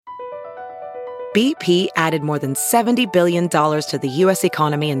BP added more than $70 billion to the U.S.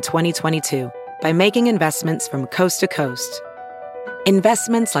 economy in 2022 by making investments from coast to coast.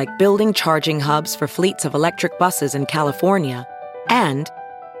 Investments like building charging hubs for fleets of electric buses in California and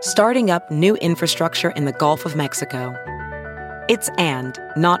starting up new infrastructure in the Gulf of Mexico. It's and,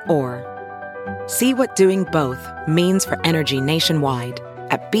 not or. See what doing both means for energy nationwide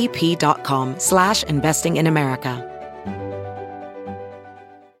at bp.com/investing in America.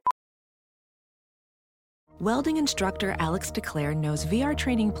 Welding instructor Alex DeClaire knows VR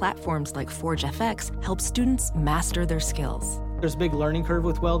training platforms like Forge FX help students master their skills. There's a big learning curve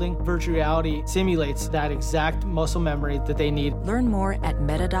with welding. Virtual reality simulates that exact muscle memory that they need. Learn more at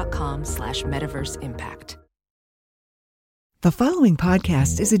meta.com/metaverse impact. The following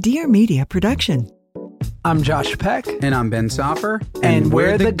podcast is a Dear Media production. I'm Josh Peck. And I'm Ben Soffer. And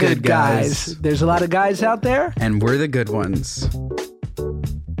we're the good guys. There's a lot of guys out there. And we're the good ones.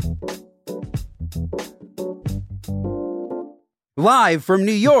 Live from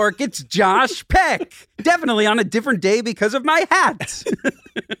New York, it's Josh Peck. Definitely on a different day because of my hat.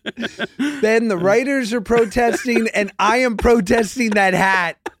 Ben, the writers are protesting, and I am protesting that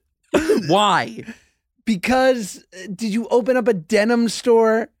hat. Why? Because, did you open up a denim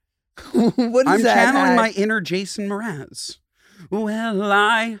store? What is I'm that channeling hat? my inner Jason Mraz. Well,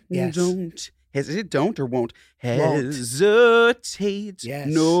 I don't hesitate, don't or won't hesitate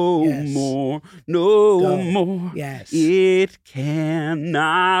no more. Yes. It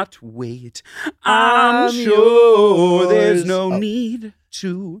cannot wait. I'm sure there's no need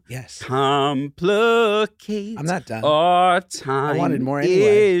to complicate. I'm not done. Our time I wanted more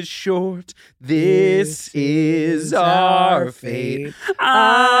anyway. is short. This is our fate.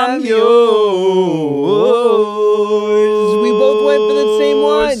 I'm yours. We both went for the same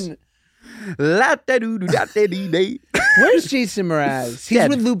one. Where's Jason Mraz? He's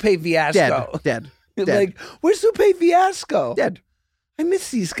with Lupe Fiasco. Dead. Like, where's Lupe Fiasco? Dead. I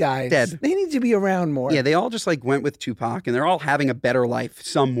miss these guys. Dead. They need to be around more. Yeah, they all just like went with Tupac, and they're all having a better life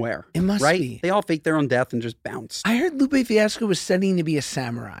somewhere. It must be. They all faked their own death and just bounced. I heard Lupe Fiasco was studying to be a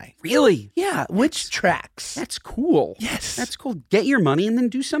samurai. Really? Yeah, which tracks? That's cool. Yes. That's cool. Get your money and then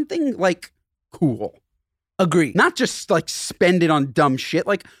do something like cool. Agree. Not just like spend it on dumb shit.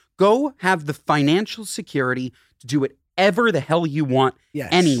 Like go have the financial security to do whatever the hell you want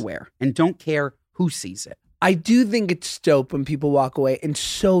anywhere and don't care who sees it. I do think it's dope when people walk away, and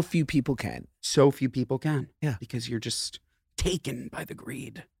so few people can. So few people can. Yeah. Because you're just taken by the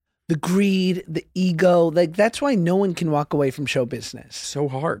greed. The greed, the ego, like that's why no one can walk away from show business. So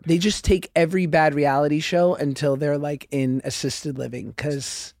hard. They just take every bad reality show until they're like in assisted living.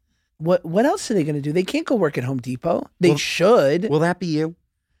 Because what else are they going to do? They can't go work at Home Depot. They should. Will that be you?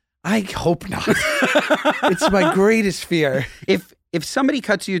 I hope not. It's my greatest fear. If somebody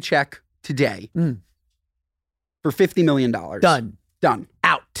cuts you a check today for $50 million. Done.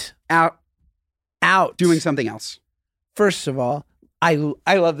 Out. Doing something else. First of all, I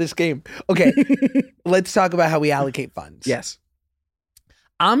love this game. Okay, let's talk about how we allocate funds. Yes.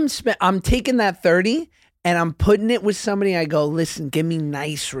 I'm taking that 30 and I'm putting it with somebody. I go, listen, give me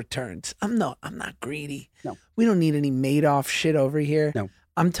nice returns. I'm not greedy. No. We don't need any Madoff shit over here. No.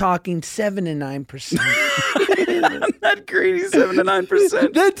 I'm talking 7 to 9%. I'm not greedy, 7 to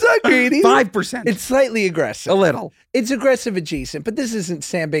 9%. That's not greedy. 5%. It's slightly aggressive. A little. It's aggressive adjacent, but this isn't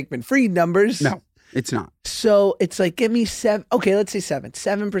Sam Bankman-Fried numbers. No, it's not. So it's like, give me 7. Okay, let's say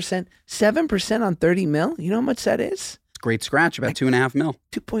 7%. 7% on 30 mil. You know how much that is? Great scratch, about 2.5 mil.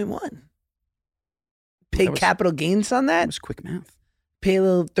 2.1. Pay capital gains on that? That was quick math. Pay a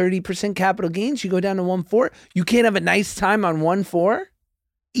little 30% capital gains. You go down to 1.4. You can't have a nice time on 1.4?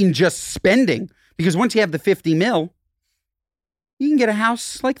 In just spending. Because once you have the 50 mil, you can get a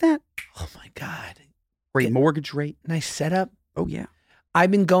house like that. Oh my God. Great mortgage rate. Nice setup. Oh yeah.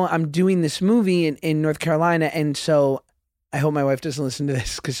 I'm doing this movie in North Carolina. And so I hope my wife doesn't listen to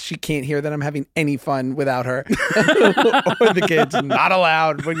this because she can't hear that I'm having any fun without her. Or the kids. Not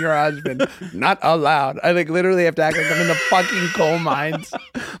allowed when you're a husband. Not allowed. I like literally have to act like I'm in the fucking coal mines.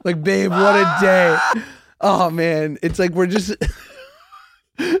 Like, babe, what a day. Oh man. It's like we're just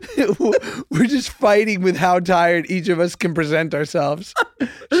fighting with how tired each of us can present ourselves.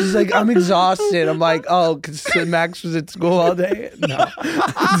 She's like, I'm exhausted. I'm like, oh, because Max was at school all day. No,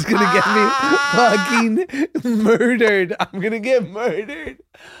 it's going to get me fucking murdered. I'm going to get murdered.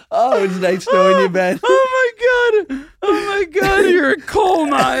 Oh, it's nice knowing you, Ben. Oh my God. You're a coal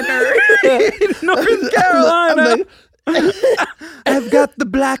miner in North Carolina. I've got the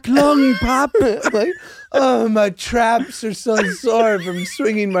black lung, Pop. Like, oh, my traps are so sore from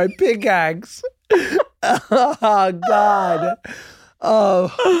swinging my pickaxe. Oh, God.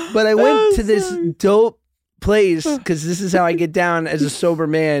 But I went to this dope place because this is how I get down as a sober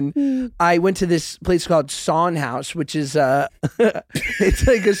man. I went to this place called Sauna House, which is it's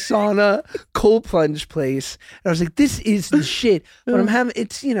like a sauna cold plunge place. And I was like, this is the shit. But I'm having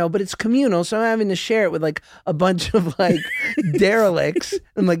but it's communal, so I'm having to share it with like a bunch of like derelicts.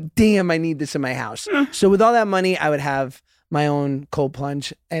 I'm like, damn, I need this in my house. So with all that money, I would have my own cold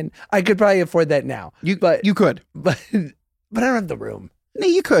plunge, and I could probably afford that now. You could, but I don't have the room. No,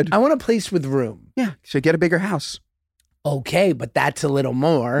 you could. I want a place with room. Yeah, so get a bigger house. Okay, but that's a little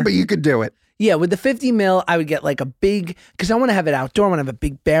more. But you could do it. Yeah, with the 50 mil, I would get like a big, because I want to have it outdoor. I want to have a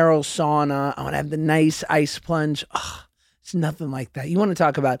big barrel sauna. I want to have the nice ice plunge. Oh, it's nothing like that. You want to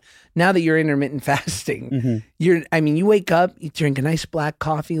talk about, now that you're intermittent fasting, you wake up, you drink a nice black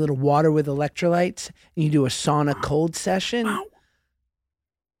coffee, a little water with electrolytes, and you do a sauna cold session. Wow.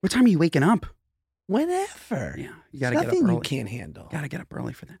 What time are you waking up? Whenever. Yeah, you got to get up nothing early. you can't handle. Got to get up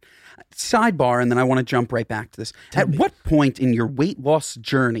early for that. Sidebar, and then I want to jump right back to this. Tell At me. what point in your weight loss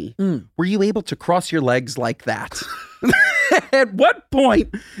journey were you able to cross your legs like that? At what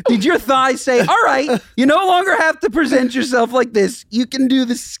point did your thighs say, all right, you no longer have to present yourself like this. You can do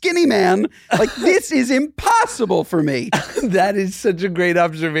the skinny man. Like, this is impossible for me. That is such a great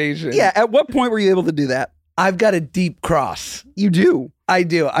observation. Yeah, at what point were you able to do that? I've got a deep cross. You do. I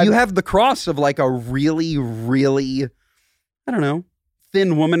do. You have the cross of like a really, really, I don't know,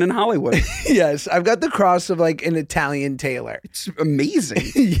 thin woman in Hollywood. Yes, I've got the cross of like an Italian tailor. It's amazing.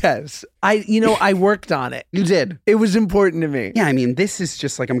 Yes. I worked on it. You did. It was important to me. Yeah, I mean, this is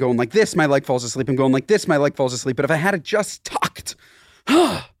just like I'm going like this, my leg falls asleep. I'm going like this, my leg falls asleep. But if I had it just tucked, all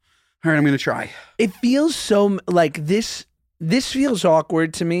right, I'm going to try. It feels so like this feels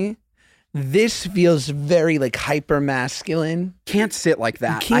awkward to me. This feels very like hyper masculine. Can't sit like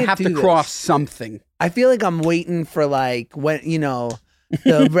that. You I can't have do to this. cross something. I feel like I'm waiting for like when,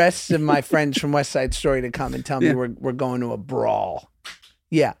 the rest of my friends from West Side Story to come and tell me we're going to a brawl.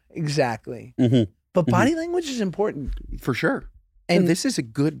 Yeah, exactly. Mm-hmm. But body language is important. For sure. And And this is a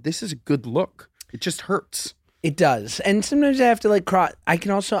good look. It just hurts. It does. And sometimes I have to like cross.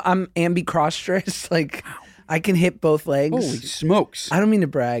 I'm ambidextrous. Like I can hit both legs. Holy smokes. I don't mean to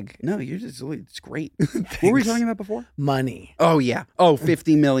brag. No, it's great. What were we talking about before? Money. Oh, yeah. Oh,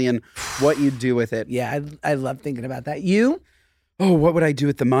 50 million. What you do with it. Yeah, I love thinking about that. You? Oh, what would I do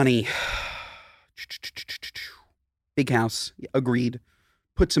with the money? Big house. Agreed.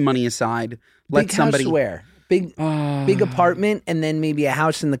 Put some money aside. Let Big somebody. house where? Big apartment and then maybe a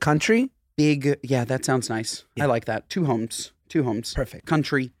house in the country? Yeah, that sounds nice. Yeah. I like that. Two homes. Perfect.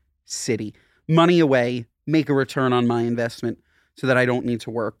 Country, city. Money away. Make a return on my investment so that I don't need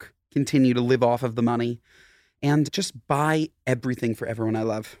to work. Continue to live off of the money. And just buy everything for everyone I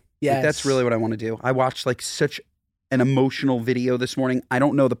love. Yes. Like, that's really what I want to do. I watched like such an emotional video this morning. I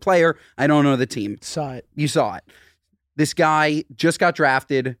don't know the player. I don't know the team. Saw it. You saw it. This guy just got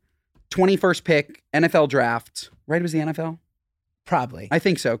drafted. 21st pick, NFL draft. Right? It was the NFL? Probably. I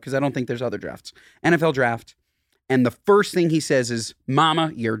think so, because I don't think there's other drafts. NFL draft. And the first thing he says is,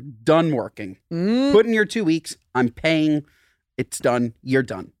 Mama, you're done working. Put in your 2 weeks. I'm paying. It's done. You're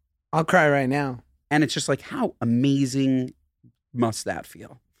done. I'll cry right now. And it's just like, how amazing must that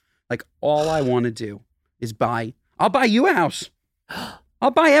feel? Like, all I want to do is I'll buy you a house.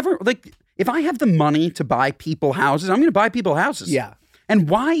 I'll buy if I have the money to buy people houses, I'm going to buy people houses. Yeah. And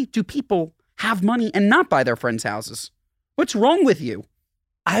why do people have money and not buy their friends' houses? What's wrong with you?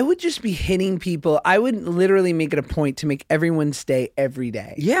 I would just be hitting people. I would literally make it a point to make everyone stay every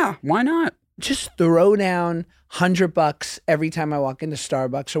day. Yeah, why not? Just throw down $100 every time I walk into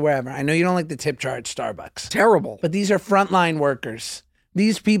Starbucks or wherever. I know you don't like the tip jar at Starbucks. Terrible. But these are frontline workers.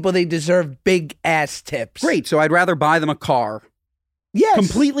 These people, they deserve big ass tips. Great. So I'd rather buy them a car. Yes.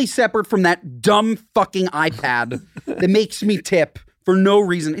 Completely separate from that dumb fucking iPad that makes me tip for no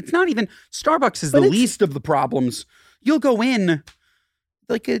reason. It's not even, Starbucks is the least of the problems. You'll go in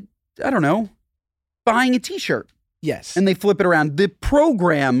like I don't know, buying a t-shirt. Yes. And they flip it around. The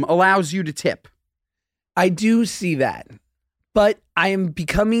program allows you to tip. I do see that. But I am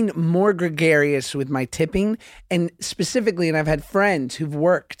becoming more gregarious with my tipping. And specifically, and I've had friends who've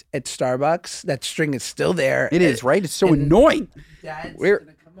worked at Starbucks. That string is still there. It is, right? It's so annoying. Dad's Where-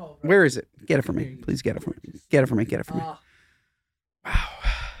 gonna come over. Where is it? Get it for me. Please get it for me. Get it for me. Get it for me. Wow.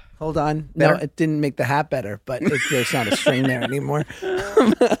 Hold on. Better? No, it didn't make the hat better, but there's not a string there anymore.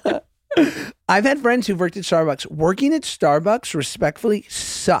 I've had friends who've worked at Starbucks. Working at Starbucks, respectfully,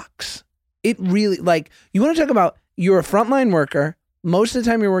 sucks. It really, like, you want to talk about, you're a frontline worker. Most of the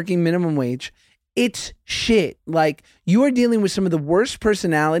time you're working minimum wage. it's shit. Like, you are dealing with some of the worst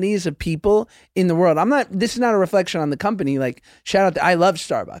personalities of people in the world. This is not a reflection on the company. Like, shout out I love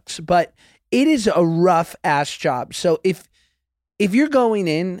Starbucks, but it is a rough ass job. So if you're going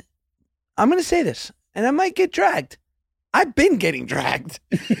in, I'm going to say this, and I might get dragged. I've been getting dragged.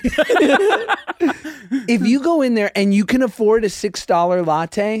 If you go in there and you can afford a $6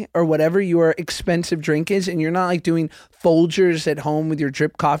 latte or whatever your expensive drink is, and you're not like doing Folgers at home with your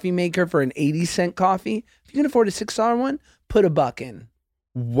drip coffee maker for an 80-cent coffee, if you can afford a $6 one, put $1 in.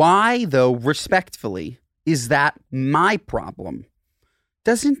 Why, though, respectfully, is that my problem?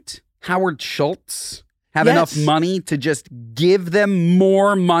 Doesn't Howard Schultz have enough money to just give them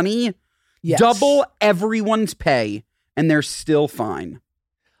more money? Yes. Double everyone's pay, and they're still fine,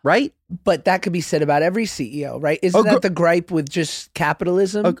 right? But that could be said about every CEO, right? Isn't that the gripe with just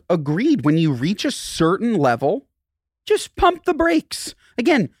capitalism? Agreed. When you reach a certain level, just pump the brakes.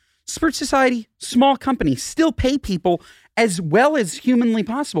 Again, Spirit Society, small company, still pay people as well as humanly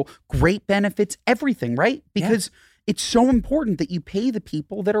possible. Great benefits, everything, right? Because it's so important that you pay the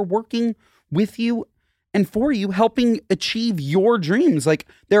people that are working with you and for you, helping achieve your dreams. Like,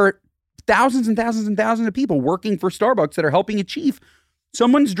 there are thousands and thousands and thousands of people working for Starbucks that are helping achieve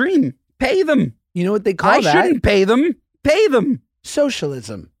someone's dream. Pay them. You know what they call that? I shouldn't pay them. Pay them.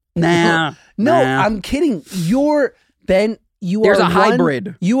 Socialism. Nah. I'm kidding. There's a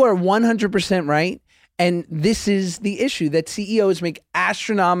hybrid. You are 100% right. And this is the issue, that CEOs make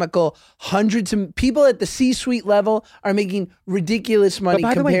astronomical hundreds of people at the C-suite level are making ridiculous money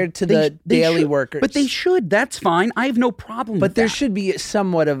compared to the daily workers. But they should. That's fine. I have no problem with that. But there should be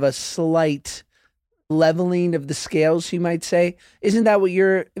somewhat of a slight leveling of the scales, you might say. Isn't that what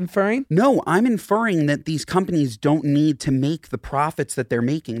you're inferring? No, I'm inferring that these companies don't need to make the profits that they're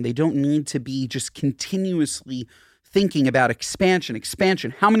making. They don't need to be just continuously thinking about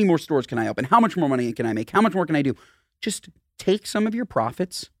expansion. How many more stores can I open? How much more money can I make? How much more can I do? Just take some of your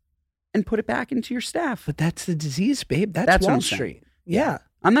profits and put it back into your staff. But that's the disease, babe. That's Wall Street. Yeah.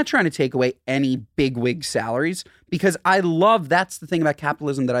 I'm not trying to take away any bigwig salaries, because that's the thing about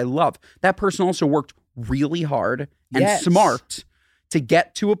capitalism that I love. That person also worked really hard and smart to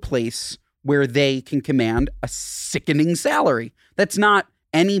get to a place where they can command a sickening salary. That's not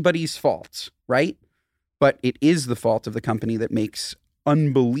anybody's fault, right? But it is the fault of the company that makes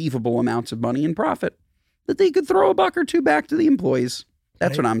unbelievable amounts of money in profit, that they could throw $1 or $2 back to the employees.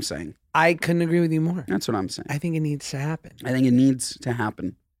 That's what I'm saying. I couldn't agree with you more. That's what I'm saying. I think it needs to happen. I think it needs to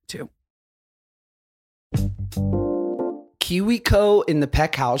happen too. KiwiCo in the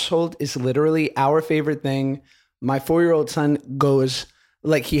Peck household is literally our favorite thing. My 4-year-old son goes,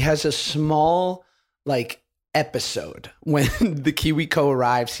 like, he has a small, episode when the KiwiCo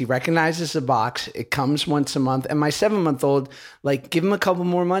arrives. He recognizes the box. It comes once a month. And my 7-month-old, give him a couple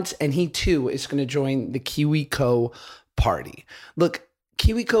more months and he too is going to join the KiwiCo party. Look,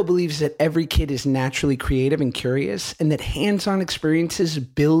 KiwiCo believes that every kid is naturally creative and curious, and that hands-on experiences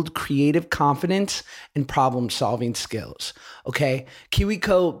build creative confidence and problem-solving skills. Okay?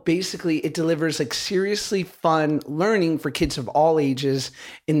 KiwiCo, basically, it delivers seriously fun learning for kids of all ages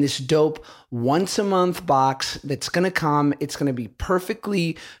in this dope once-a-month box that's going to come. It's going to be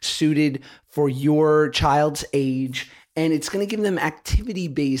perfectly suited for your child's age, and it's going to give them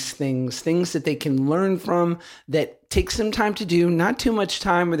activity-based things that they can learn from, that takes some time to do, not too much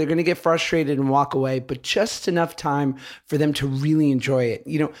time where they're going to get frustrated and walk away, but just enough time for them to really enjoy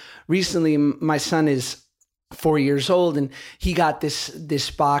it. Recently my son is 4 years old, and he got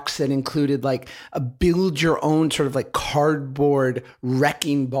this box that included a build your own sort of cardboard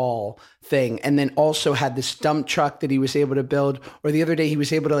wrecking ball thing, and then also had this dump truck that he was able to build. Or the other day he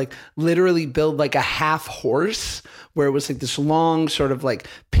was able to literally build a half horse, where it was this long sort of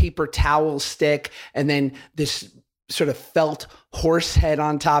paper towel stick, and then this sort of felt horse head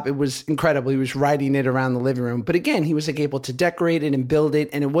on top. It was incredible. He was riding it around the living room. But again, he was able to decorate it and build it,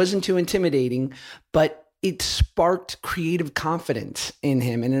 and it wasn't too intimidating, but it sparked creative confidence in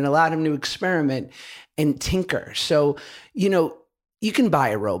him, and it allowed him to experiment and tinker. So, you can buy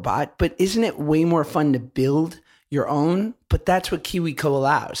a robot, but isn't it way more fun to build your own? But that's what KiwiCo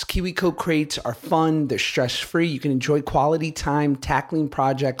allows. KiwiCo crates are fun, they're stress-free, you can enjoy quality time tackling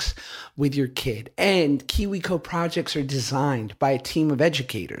projects with your kid. And KiwiCo projects are designed by a team of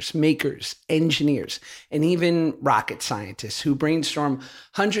educators, makers, engineers, and even rocket scientists who brainstorm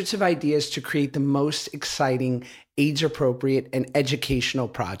hundreds of ideas to create the most exciting, age-appropriate, and educational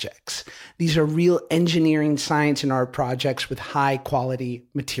projects. These are real engineering, science, and art projects with high-quality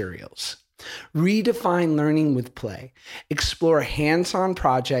materials. Redefine learning with play. Explore hands-on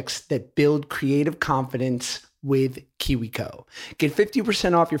projects that build creative confidence with KiwiCo. Get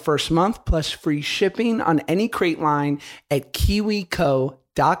 50% off your first month plus free shipping on any crate line at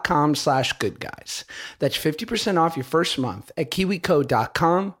kiwico.com/goodguys. That's 50% off your first month at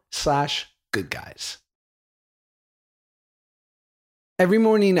kiwico.com/goodguys. Every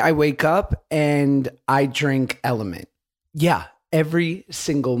morning I wake up and I drink Element. Yeah, every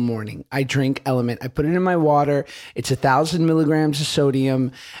single morning I drink Element. I put it in my water. It's 1,000 milligrams of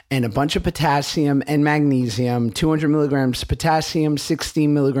sodium and a bunch of potassium and magnesium, 200 milligrams potassium,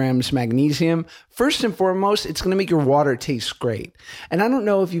 16 milligrams magnesium. First and foremost, it's going to make your water taste great. And I don't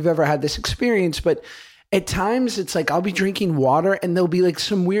know if you've ever had this experience, but at times it's like I'll be drinking water and there'll be like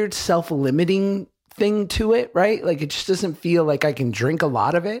some weird self-limiting thing to it, right? Like it just doesn't feel like I can drink a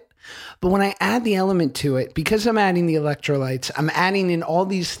lot of it. But when I add the Element to it, because I'm adding the electrolytes, I'm adding in all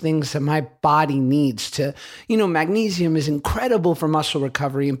these things that my body needs to, magnesium is incredible for muscle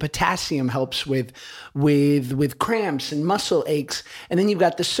recovery and potassium helps with cramps and muscle aches. And then you've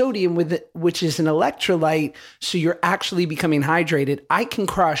got the sodium with it, which is an electrolyte. So you're actually becoming hydrated. I can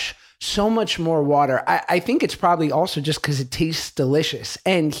crush so much more water. I think it's probably also just because it tastes delicious.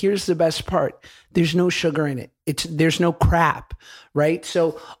 And here's the best part. There's no sugar in it. There's no crap, right?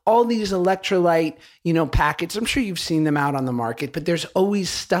 So all these electrolyte, packets, I'm sure you've seen them out on the market, but there's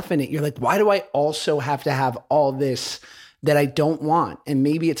always stuff in it. You're like, why do I also have to have all this that I don't want? And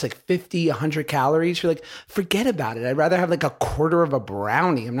maybe it's like 50, 100 calories. You're like, forget about it. I'd rather have like a quarter of a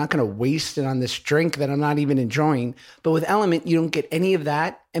brownie. I'm not going to waste it on this drink that I'm not even enjoying. But with Element, you don't get any of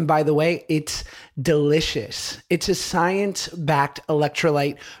that. And by the way, it's delicious. It's a science-backed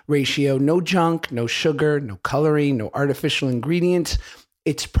electrolyte ratio. No junk, no sugar, no coloring, no artificial ingredients.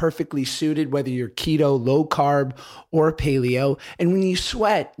 It's perfectly suited whether you're keto, low carb, or paleo. And when you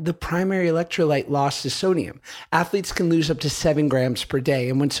sweat, the primary electrolyte loss is sodium. Athletes can lose up to 7 grams per day.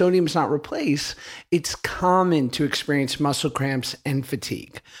 And when sodium is not replaced, it's common to experience muscle cramps and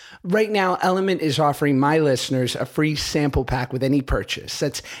fatigue. Right now, Element is offering my listeners a free sample pack with any purchase.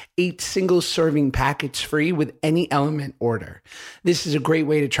 That's 8 single serving packets free with any Element order. This is a great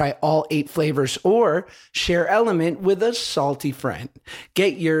way to try all 8 flavors or share Element with a salty friend.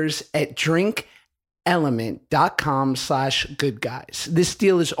 Get yours at drinkelement.com/goodguys. This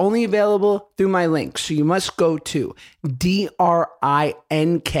deal is only available through my link, so you must go to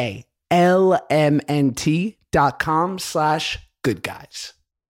drinklmnt.com/goodguys.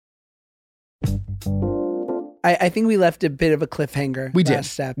 I think we left a bit of a cliffhanger. We did.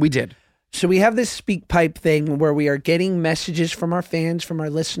 Last step. We did. So we have this speak pipe thing where we are getting messages from our fans, from our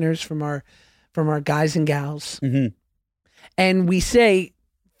listeners, from our guys and gals. Mm-hmm. And we say,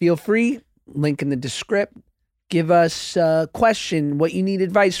 feel free, link in the description, give us a question, what you need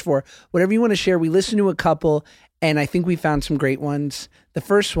advice for, whatever you want to share. We listened to a couple, and I think we found some great ones. The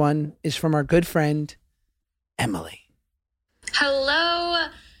first one is from our good friend, Emily. Hello,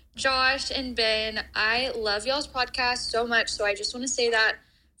 Josh and Ben. I love y'all's podcast so much, so I just want to say that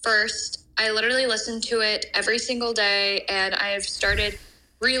first. I literally listen to it every single day, and I've started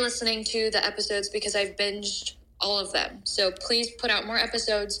re-listening to the episodes because I've binged all of them. So please put out more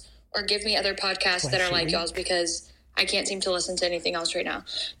episodes or give me other podcasts that are like y'all's because I can't seem to listen to anything else right now.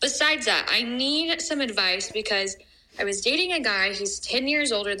 Besides that, I need some advice because I was dating a guy. He's 10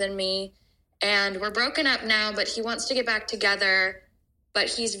 years older than me, and we're broken up now, but he wants to get back together. But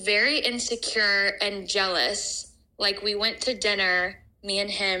he's very insecure and jealous. Like, we went to dinner, me and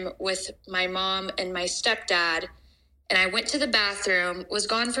him, with my mom and my stepdad, and I went to the bathroom, was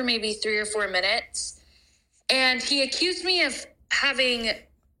gone for maybe 3 or 4 minutes, and he accused me of having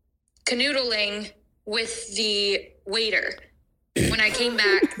canoodling with the waiter. When I came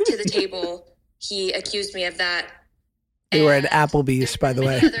back to the table, he accused me of that. They were at Applebee's, by the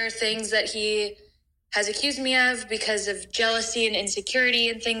way. Other things that he has accused me of because of jealousy and insecurity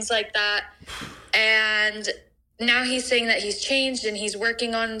and things like that. And now he's saying that he's changed and he's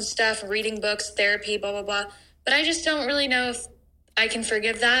working on stuff, reading books, therapy, blah, blah, blah. But I just don't really know if I can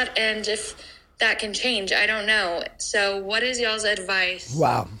forgive that and if that can change. I don't know. So what is y'all's advice?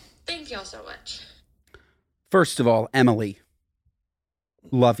 Wow. Thank y'all so much. First of all, Emily,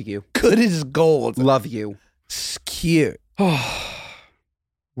 love you. Good as gold. Love you. It's cute.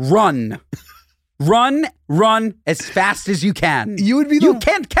 Run as fast as you can. You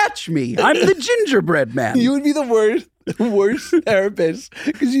can't catch me. I'm the gingerbread man. You would be the worst therapist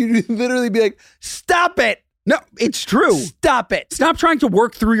because you'd literally be like, stop it. No, it's true. Stop it. Stop trying to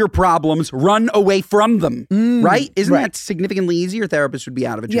work through your problems. Run away from them. Right? Isn't that significantly easier? Therapists would be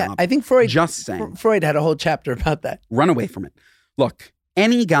out of a job. Yeah, I think Freud. Just saying. Freud had a whole chapter about that. Run away from it. Look,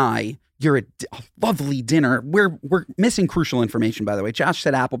 any guy You're at a lovely dinner. We're missing crucial information, by the way. Josh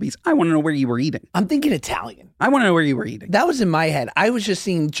said Applebee's. I want to know where you were eating. I'm thinking Italian. I want to know where you were eating. That was in my head. I was just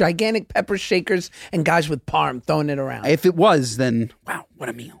seeing gigantic pepper shakers and guys with parm throwing it around. If it was, then wow, what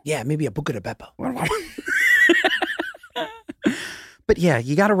a meal. Yeah, maybe a buca de beppo. But yeah,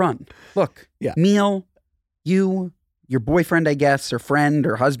 you got to run. Look, meal, you, your boyfriend, I guess, or friend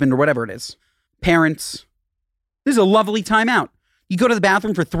or husband or whatever it is, parents. This is a lovely time out. You go to the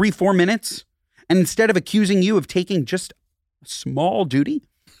bathroom for 3-4 minutes, and instead of accusing you of taking just a small duty,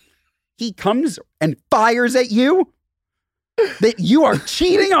 he comes and fires at you that you are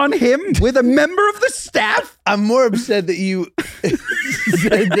cheating on him with a member of the staff. I'm more upset that you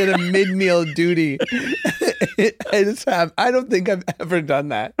said that a mid-meal duty. I don't think I've ever done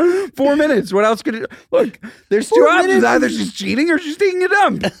that. 4 minutes. What else could it? Look, there's 2 options. Either she's cheating or she's taking a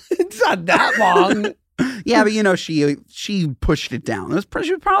dump. It's not that long. Yeah, but you know, she pushed it down. She was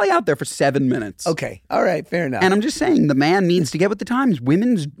probably out there for 7 minutes. Okay. All right. Fair enough. And I'm just saying, the man needs to get with the times.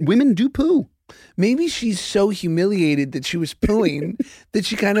 Women do poo. Maybe she's so humiliated that she was pooing that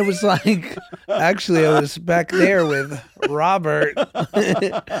she kind of was like, actually, I was back there with Robert.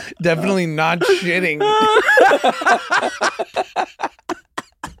 Definitely not shitting.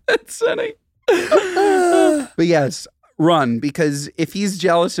 That's funny. But yes, run, because if he's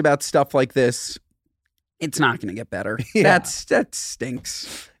jealous about stuff like this, it's not going to get better. Yeah. That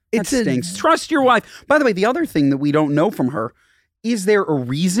stinks. It stinks. Trust your wife. By the way, the other thing that we don't know from her, is there a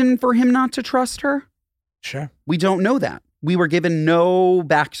reason for him not to trust her? Sure. We don't know that. We were given no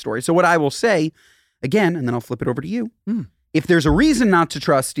backstory. So what I will say, again, and then I'll flip it over to you. If there's a reason not to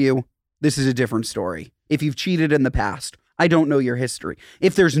trust you, this is a different story. If you've cheated in the past, I don't know your history.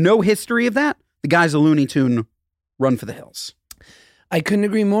 If there's no history of that, the guy's a Looney Tune. Run for the hills. I couldn't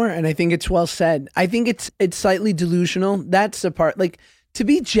agree more, and I think it's well said. I think it's slightly delusional. That's the part. Like, to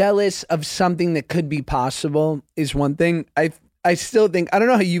be jealous of something that could be possible is one thing. I still think, I don't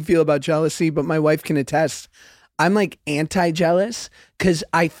know how you feel about jealousy, but my wife can attest. I'm like anti-jealous because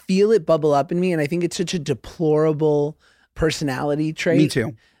I feel it bubble up in me, and I think it's such a deplorable personality trait. Me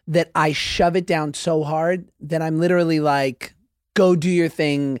too. That I shove it down so hard that I'm literally like, go do your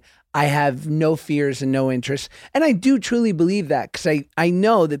thing. I have no fears and no interest. And I do truly believe that because I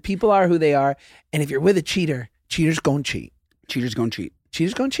know that people are who they are. And if you're with a cheater, cheaters going to cheat. Cheaters going to cheat.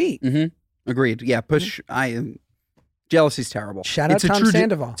 Cheaters going to cheat. Mm-hmm. Agreed. Yeah, jealousy's terrible. Shout out Tom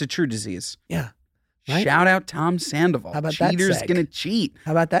Sandoval. It's a true disease. Yeah. Right? Shout out Tom Sandoval. How about that Cheaters going to cheat.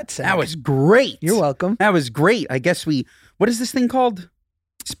 How about that seg? That was great. You're welcome. That was great. I guess what is this thing called?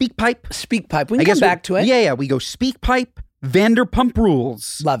 Speak pipe? Speak pipe. We can come back to it. Yeah. We go speak pipe, Vanderpump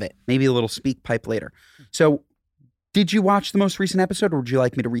Rules. Love it. Maybe a little speak pipe later. So, did you watch the most recent episode, or would you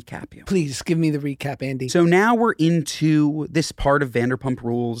like me to recap you? Please give me the recap, Andy. So now we're into this part of Vanderpump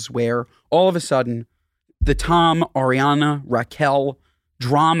Rules where all of a sudden the Tom, Ariana, Raquel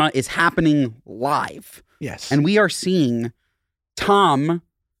drama is happening live. Yes. And we are seeing Tom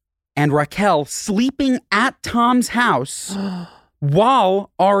and Raquel sleeping at Tom's house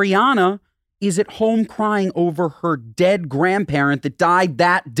while Ariana is at home crying over her dead grandparent that died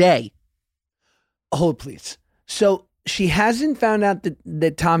that day. Hold, please. So she hasn't found out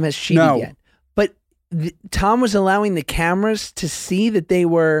that Tom has cheated yet. But Tom was allowing the cameras to see that they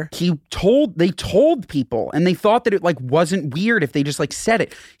were... They told people, and they thought that it like wasn't weird if they just like said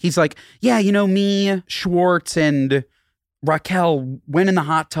it. He's like, yeah, you know, me, Schwartz, and Raquel went in the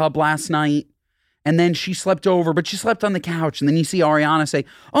hot tub last night. And then she slept over, but she slept on the couch. And then you see Ariana say,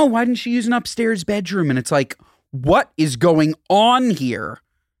 oh, why didn't she use an upstairs bedroom? And it's like, what is going on here?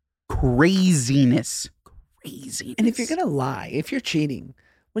 Craziness. And if you're going to lie, if you're cheating,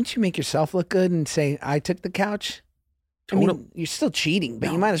 wouldn't you make yourself look good and say, I took the couch? I mean, you're still cheating,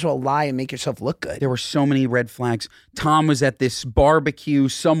 but you might as well lie and make yourself look good. There were so many red flags. Tom was at this barbecue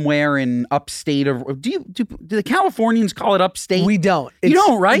somewhere in upstate of. Do the Californians call it upstate? We don't. You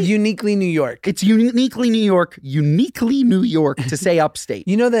don't, right? Uniquely New York. It's uniquely New York. Uniquely New York to say upstate.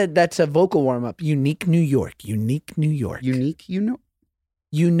 You know that's a vocal warm up. Unique New York. Unique New York. Unique. You know.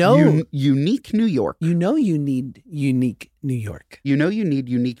 Unique New York. You know you need unique New York. You know you need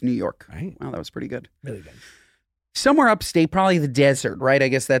unique New York. Right. Wow, that was pretty good. Really good. Somewhere upstate, probably the desert, right? I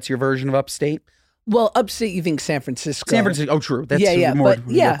guess that's your version of upstate. Well, upstate, you think San Francisco. San Francisco. Oh, true. That's more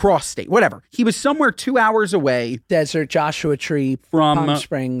cross state. Whatever. He was somewhere 2 hours away. Desert, Joshua Tree, Palm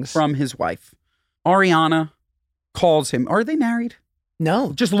Springs. From his wife. Ariana calls him. Are they married?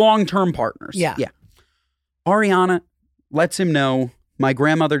 No. Just long-term partners. Yeah. Ariana lets him know, my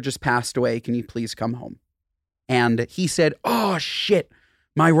grandmother just passed away. Can you please come home? And he said, oh, shit.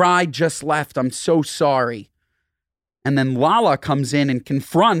 My ride just left. I'm so sorry. And then Lala comes in and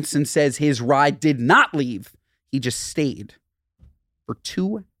confronts and says his ride did not leave. He just stayed for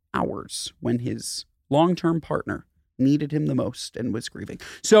 2 hours when his long-term partner needed him the most and was grieving.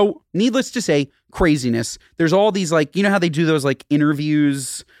 So needless to say, craziness. There's all these like, you know how they do those like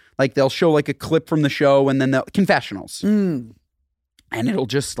interviews, like they'll show like a clip from the show and then they'll confessionals. And it'll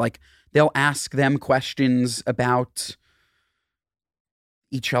just like, they'll ask them questions about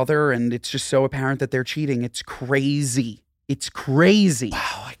each other, and it's just so apparent that they're cheating. It's crazy. It's crazy.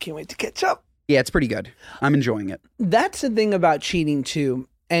 Wow, I can't wait to catch up. Yeah, it's pretty good. I'm enjoying it. That's the thing about cheating too.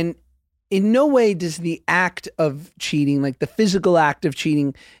 And in no way does the act of cheating, like the physical act of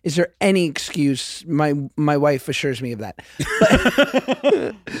cheating, is there any excuse? My wife assures me of that.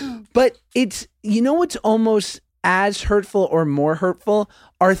 But it's, you know what's almost as hurtful or more hurtful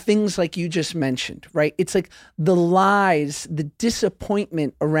are things like you just mentioned, right? It's like the lies, the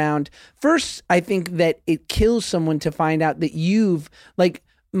disappointment around. First, I think that it kills someone to find out that you've, like,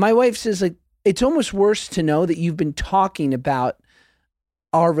 my wife says, like, it's almost worse to know that you've been talking about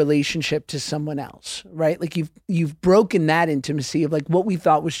our relationship to someone else, right? Like you've broken that intimacy of like what we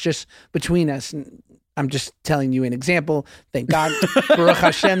thought was just between us. And I'm just telling you an example. Thank God, Baruch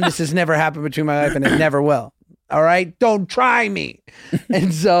Hashem, this has never happened between my wife and it never will. All right. Don't try me.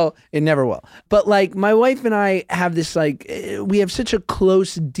 And so it never will. But like my wife and I have this, like, we have such a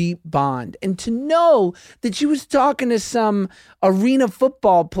close, deep bond. And to know that she was talking to some arena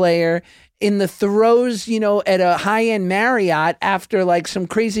football player in the throes, you know, at a high-end Marriott after like some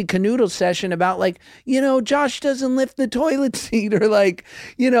crazy canoodle session about like, you know, Josh doesn't lift the toilet seat or like,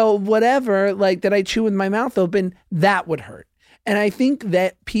 you know, whatever, like that I chew with my mouth open, that would hurt. And I think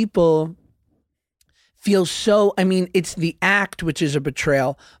that people feel so, I mean, it's the act, which is a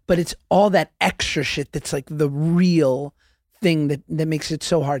betrayal, but it's all that extra shit that's like the real thing that makes it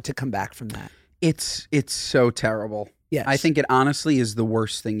so hard to come back from that. It's so terrible. Yes. I think it honestly is the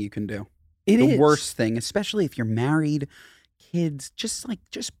worst thing you can do. It is the worst thing, especially if you're married, kids, just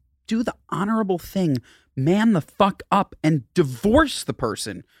do the honorable thing. Man the fuck up and divorce the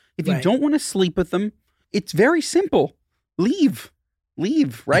person. If you don't want to sleep with them, it's very simple. Leave,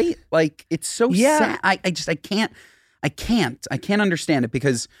 right? Like, it's so sad. I can't understand it,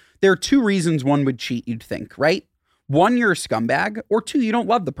 because there are two reasons one would cheat, you'd think, right? One, you're a scumbag, or two, you don't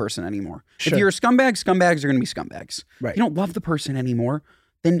love the person anymore. Sure. If you're a scumbag, scumbags are going to be scumbags. Right. If you don't love the person anymore,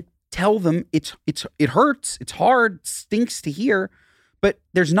 then tell them it hurts, it's hard, stinks to hear, but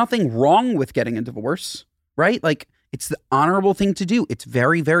there's nothing wrong with getting a divorce, right? Like, it's the honorable thing to do. It's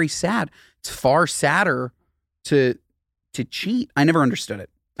very, very sad. It's far sadder to cheat. I never understood it.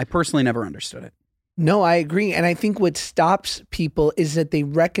 I personally never understood it. No, I agree. And I think what stops people is that they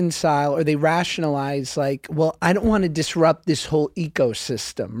reconcile or they rationalize like, well, I don't want to disrupt this whole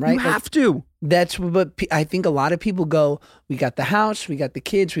ecosystem, right? You have to. That's what I think a lot of people go, we got the house, we got the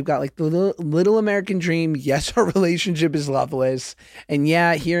kids, we've got like the little American dream. Yes, our relationship is loveless. And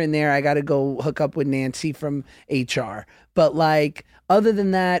yeah, here and there, I got to go hook up with Nancy from HR. But like, other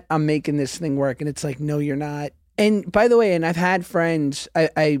than that, I'm making this thing work. And it's like, no, you're not. And by the way, and I've had friends,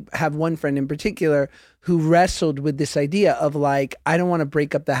 I have one friend in particular who wrestled with this idea of like, I don't want to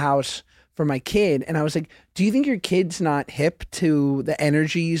break up the house for my kid. And I was like, do you think your kid's not hip to the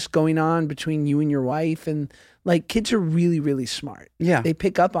energies going on between you and your wife? And like, kids are really, really smart. Yeah. They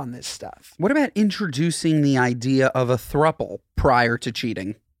pick up on this stuff. What about introducing the idea of a throuple prior to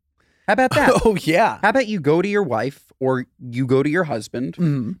cheating? How about that? Oh, yeah. How about you go to your wife or you go to your husband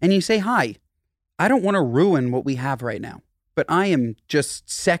and you say, hi, I don't want to ruin what we have right now, but I am just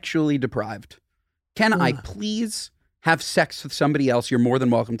sexually deprived. Can I please have sex with somebody else? You're more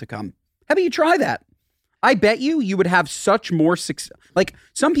than welcome to come. How about you try that? I bet you would have such more success. Like,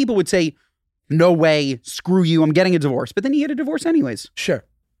 some people would say, no way, screw you, I'm getting a divorce. But then you get a divorce anyways. Sure. Do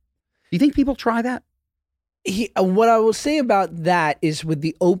you think people try that? What I will say about that is with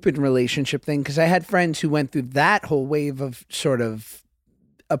the open relationship thing, because I had friends who went through that whole wave of sort of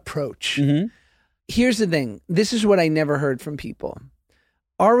approach. Mm-hmm. Here's the thing. This is what I never heard from people.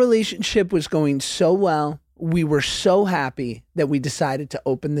 Our relationship was going so well. We were so happy that we decided to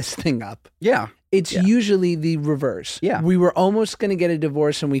open this thing up. Yeah. It's usually the reverse. Yeah. We were almost going to get a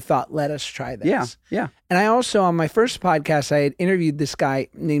divorce and we thought, let us try this. Yeah. Yeah. And I also, on my first podcast, I had interviewed this guy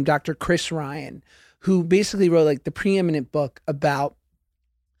named Dr. Chris Ryan, who basically wrote like the preeminent book about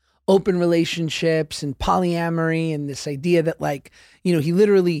open relationships and polyamory and this idea that like, you know, he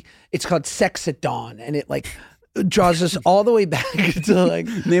literally, it's called Sex at Dawn, and it like draws us all the way back to like,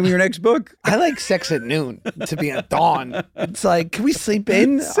 name of your next book. I like Sex at Noon to be at dawn. It's like, can we sleep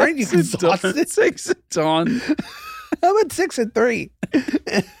in? Aren't you exhausted? 6 at dawn. How about 6 at 3?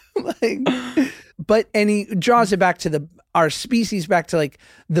 But and he draws it back to our species, back to like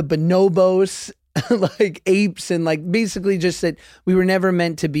the bonobos, like apes, and like basically just that we were never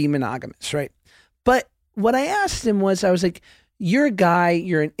meant to be monogamous, right? But what I asked him was, I was like, you're a guy,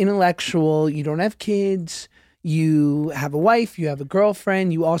 you're an intellectual, you don't have kids, you have a wife, you have a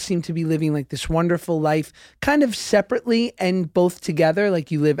girlfriend, you all seem to be living like this wonderful life, kind of separately and both together, like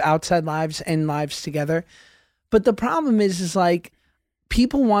you live outside lives and lives together. But the problem is like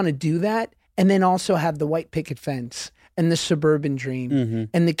people want to do that and then also have the white picket fence and the suburban dream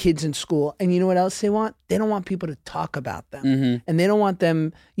and the kids in school. And you know what else they want? They don't want people to talk about them. And they don't want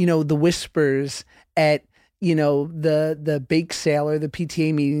them, you know, the whispers at, you know, the bake sale or the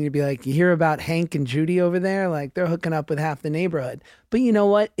PTA meeting to be like, you hear about Hank and Judy over there? Like they're hooking up with half the neighborhood. But you know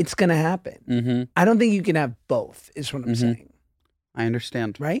what? It's going to happen. I don't think you can have both is what I'm saying. I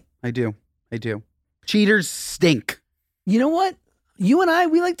understand. Right? I do. Cheaters stink. You know what? You and I,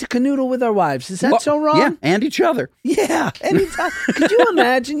 we like to canoodle with our wives. Is that so wrong? Yeah, and each other. Yeah, anytime. Could you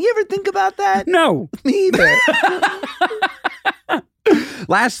imagine? You ever think about that? No. Me either.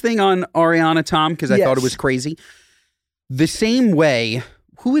 Last thing on Ariana, Tom, because I thought it was crazy. The same way,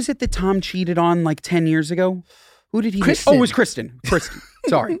 who is it that Tom cheated on like 10 years ago? Who did he? Kristen. Oh, it was Kristen.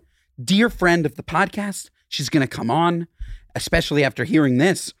 Sorry. Dear friend of the podcast. She's going to come on, especially after hearing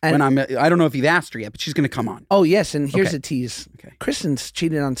this. I don't know if you've asked her yet, but she's going to come on. Oh, yes. And here's a tease. Okay. Kristen's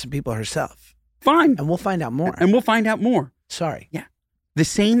cheated on some people herself. Fine. And we'll find out more. And we'll find out more. Sorry. Yeah. The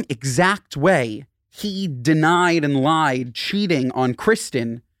same exact way he denied and lied cheating on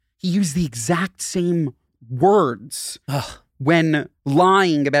Kristen, he used the exact same words when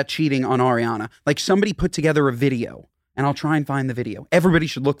lying about cheating on Ariana. Like somebody put together a video, and I'll try and find the video. Everybody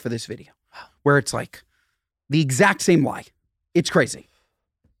should look for this video where it's like the exact same lie. It's crazy.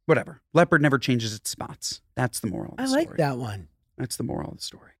 Whatever. Leopard never changes its spots. That's the moral of the story. I like that one. That's the moral of the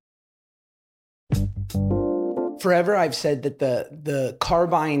story. Forever, I've said that the car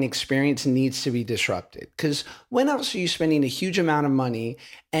buying experience needs to be disrupted, because when else are you spending a huge amount of money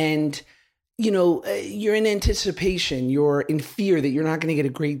and, you know, you're in anticipation, you're in fear that you're not going to get a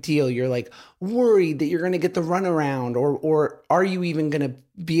great deal. You're like worried that you're going to get the runaround, or are you even going to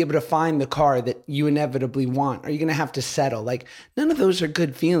be able to find the car that you inevitably want? Are you going to have to settle? Like, none of those are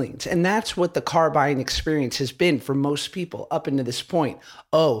good feelings. And that's what the car buying experience has been for most people up until this point.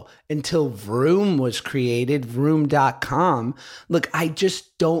 Oh, until Vroom was created, Vroom.com. Look, I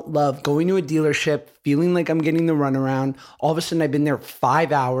just don't love going to a dealership, feeling like I'm getting the runaround. All of a sudden, I've been there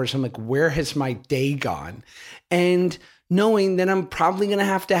 5 hours. I'm like, where has my day gone? And knowing that I'm probably going to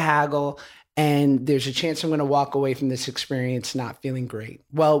have to haggle, and there's a chance I'm going to walk away from this experience not feeling great.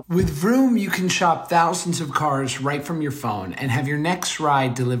 Well, with Vroom, you can shop thousands of cars right from your phone and have your next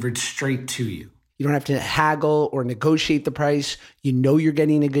ride delivered straight to you. You don't have to haggle or negotiate the price. You know you're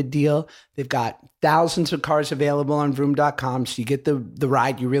getting a good deal. They've got thousands of cars available on Vroom.com, so you get the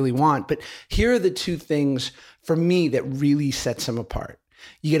ride you really want. But here are the two things for me that really sets them apart.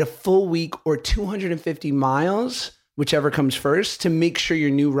 You get a full week or 250 miles, whichever comes first, to make sure your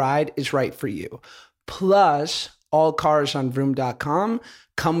new ride is right for you. Plus, all cars on Vroom.com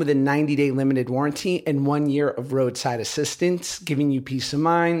come with a 90-day limited warranty and 1 year of roadside assistance, giving you peace of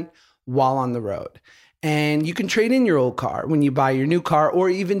mind while on the road. And you can trade in your old car when you buy your new car, or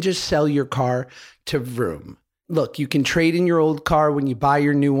even just sell your car to Vroom. Look, you can trade in your old car when you buy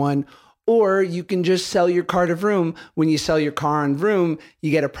your new one, or you can just sell your car to Vroom. When you sell your car on Vroom,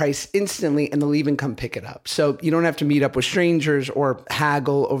 you get a price instantly, and they'll even come pick it up. So you don't have to meet up with strangers or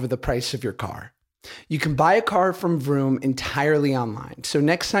haggle over the price of your car. You can buy a car from Vroom entirely online. So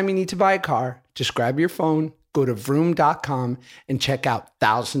next time you need to buy a car, just grab your phone, go to Vroom.com, and check out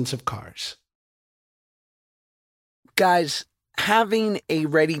thousands of cars. Guys, having a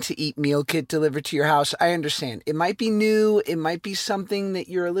ready-to-eat meal kit delivered to your house, I understand. It might be new. It might be something that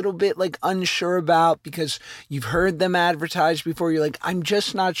you're a little bit like unsure about because you've heard them advertised before. You're like, I'm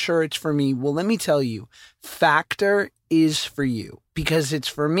just not sure it's for me. Well, let me tell you, Factor is for you because it's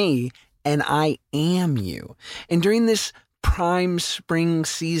for me and I am you. And during this prime spring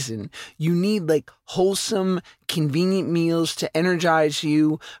season, you need like wholesome, convenient meals to energize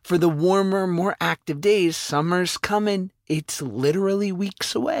you for the warmer, more active days. Summer's coming. It's literally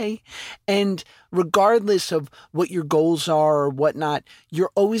weeks away. And regardless of what your goals are or whatnot,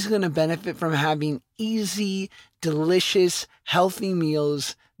 you're always going to benefit from having easy, delicious, healthy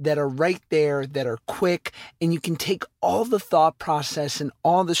meals that are right there, that are quick, and you can take all the thought process and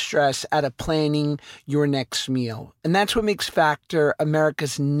all the stress out of planning your next meal. And that's what makes Factor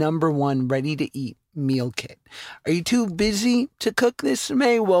America's #1 ready-to-eat meal kit. Are you too busy to cook this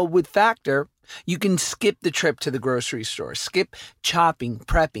May? Well, with Factor, You can skip the trip to the grocery store, skip chopping,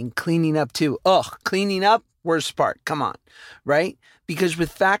 prepping, cleaning up too. Ugh, cleaning up, worst part. Come on, right? Because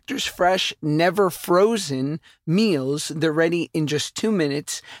with Factor's fresh, never frozen meals, they're ready in just 2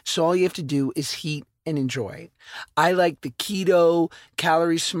 minutes. So all you have to do is heat and enjoy. I like the keto,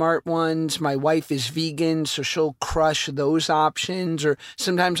 calorie smart ones. My wife is vegan, so she'll crush those options. Or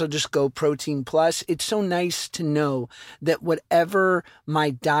sometimes I'll just go protein plus. It's so nice to know that whatever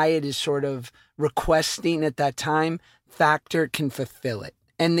my diet is sort of requesting at that time, Factor can fulfill it.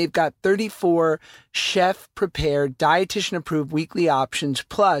 And they've got 34 chef-prepared, dietitian-approved weekly options.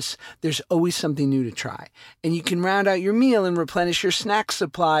 Plus, there's always something new to try. And you can round out your meal and replenish your snack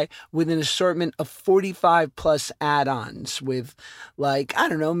supply with an assortment of 45-plus add-ons with, like, I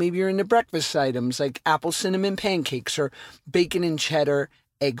don't know, maybe you're into breakfast items like apple cinnamon pancakes or bacon and cheddar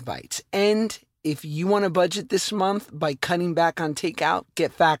egg bites. And if you want to budget this month by cutting back on takeout,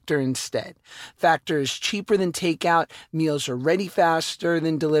 get Factor instead. Factor is cheaper than takeout, meals are ready faster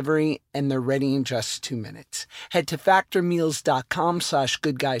than delivery, and they're ready in just 2 minutes. Head to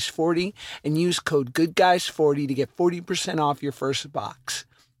factormeals.com/goodguys40 and use code goodguys40 to get 40% off your first box.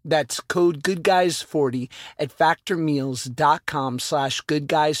 That's code goodguys40 at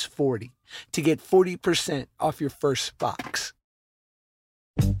factormeals.com/goodguys40 to get 40% off your first box.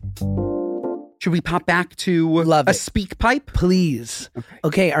 Should we pop back to Love a it. speak pipe? Please.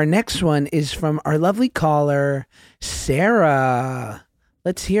 Okay, our next one is from our lovely caller, Sarah.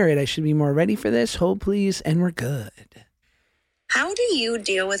 Let's hear it. I should be more ready for this. Hold, please, and we're good. How do you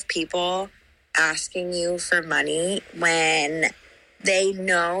deal with people asking you for money when they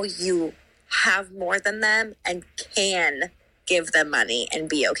know you have more than them and can give them money and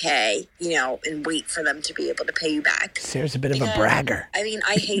be okay, and wait for them to be able to pay you back? Sarah's a bit of a bragger. I mean,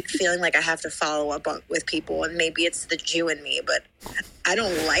 I hate feeling like I have to follow up with people, and maybe it's the Jew in me, but I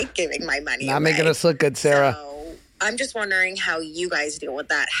don't like giving my money Not away. making us look good, Sarah. So I'm just wondering how you guys deal with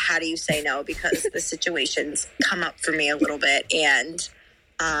that. How do you say no? Because the situations come up for me a little bit, and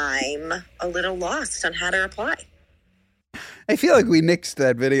I'm a little lost on how to reply. I feel like we nixed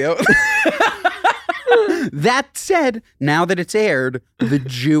that video. That said, now that it's aired, the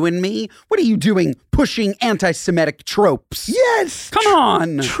Jew in me, what are you doing pushing anti-Semitic tropes? Yes! Come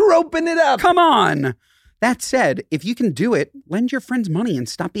on! Troping it up. Come on! That said, if you can do it, lend your friends money and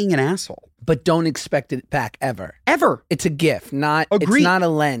stop being an asshole. But don't expect it back ever. Ever. It's a gift, Agreed. It's not a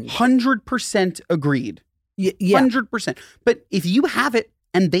lend. 100% agreed. Yeah. 100%. But if you have it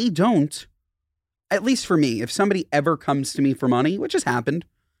and they don't, at least for me, if somebody ever comes to me for money, which has happened,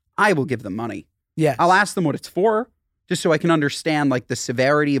 I will give them money. Yes. I'll ask them what it's for, just so I can understand like the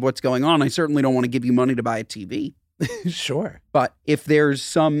severity of what's going on. I certainly don't want to give you money to buy a TV. Sure. But if there's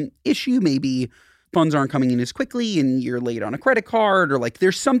some issue, maybe funds aren't coming in as quickly and you're late on a credit card, or like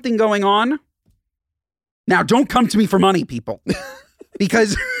there's something going on. Now, don't come to me for money, people.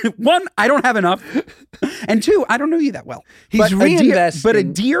 Because one, I don't have enough. And two, I don't know you that well. He's reinvesting. But a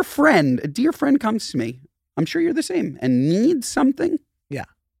dear friend comes to me. I'm sure you're the same and needs something. Yeah.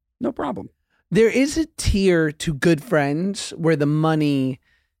 No problem. There is a tier to good friends where the money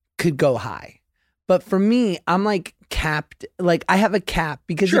could go high. But for me, I'm like capped. Like I have a cap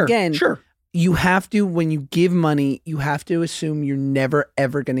because again, you have to, when you give money, you have to assume you're never,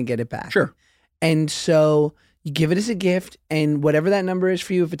 ever going to get it back. Sure. And so you give it as a gift, and whatever that number is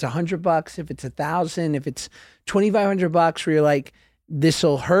for you, if it's $100, if it's $1,000, if it's $2,500 where you're like,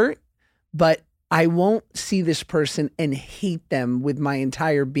 this'll hurt, but I won't see this person and hate them with my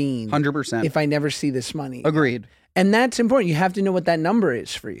entire being. 100%. If I never see this money. Agreed. And that's important. You have to know what that number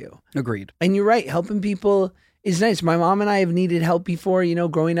is for you. Agreed. And you're right. Helping people is nice. My mom and I have needed help before,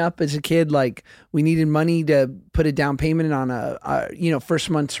 growing up as a kid, like we needed money to put a down payment on a first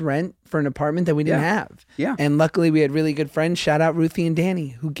month's rent for an apartment that we didn't have. Yeah. And luckily we had really good friends. Shout out Ruthie and Danny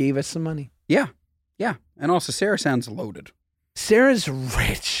who gave us some money. Yeah. Yeah. And also Sarah sounds loaded. Sarah's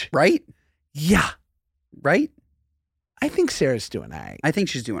rich. Right? Yeah. Right? I think Sarah's doing all right. I think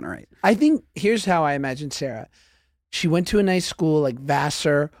she's doing all right. I think here's how I imagine Sarah. She went to a nice school like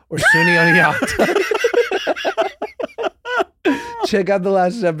Vassar or SUNY Oneonta. Check out the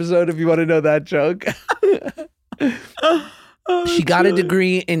last episode if you want to know that joke. She got a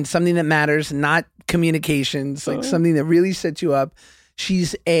degree in something that matters, not communications, like something that really sets you up.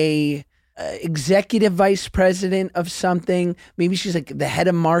 She's a executive vice president of something. Maybe she's like the head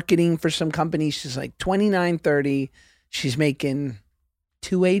of marketing for some company. She's like 29, 30. She's making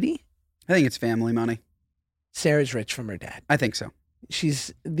 $280. I think it's family money. Sarah's rich from her dad. I think so.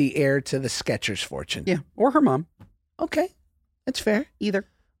 She's the heir to the Skechers fortune. Yeah. Or her mom. Okay. That's fair. Either.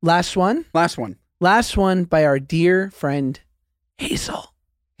 Last one. Last one. Last one by our dear friend, Hazel.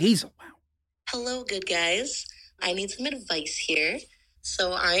 Hazel. Wow. Hello, good guys. I need some advice here.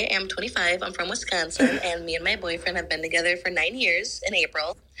 So I am 25. I'm from Wisconsin, and me and my boyfriend have been together for 9 years in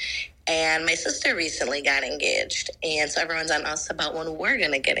April. And my sister recently got engaged. And so everyone's on us about when we're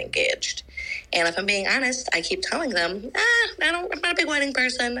going to get engaged. And if I'm being honest, I keep telling them, I'm not a big wedding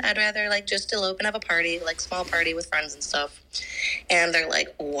person. I'd rather just elope and have a party, small party with friends and stuff. And they're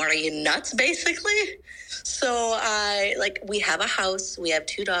like, what, are you nuts, basically? So we have a house. We have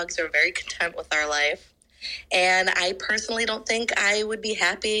 2 dogs. We're very content with our life. And I personally don't think I would be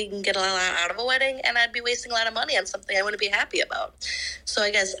happy and get a lot out of a wedding, and I'd be wasting a lot of money on something I wouldn't be happy about. So I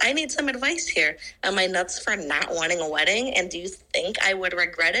guess I need some advice here. Am I nuts for not wanting a wedding? And do you think I would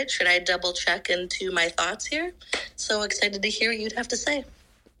regret it? Should I double check into my thoughts here? So excited to hear what you'd have to say.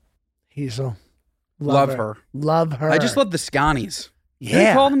 Hazel. Love her. Love her. I just love the Scanies. Yeah. Can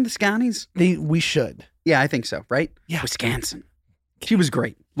we call them the Scanies? We should. Yeah, I think so, right? Yeah. Wisconsin. She was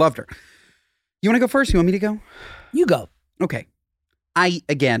great. Loved her. You want to go first? You want me to go? You go. Okay. I,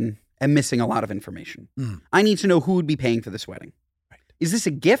 again, am missing a lot of information. I need to know who would be paying for this wedding. Right. Is this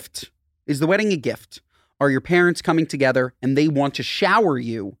a gift? Is the wedding a gift? Are your parents coming together and they want to shower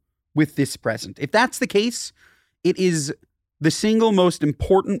you with this present? If that's the case, it is the single most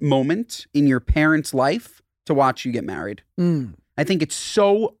important moment in your parents' life to watch you get married. I think it's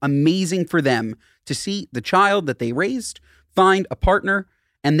so amazing for them to see the child that they raised find a partner,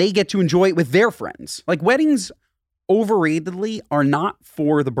 and they get to enjoy it with their friends. Weddings, overratedly, are not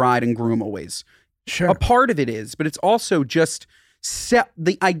for the bride and groom always. Sure. A part of it is, but it's also just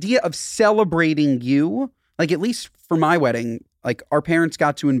the idea of celebrating you. At least for my wedding, our parents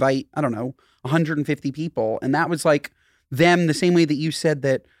got to invite, 150 people. And that was them the same way that you said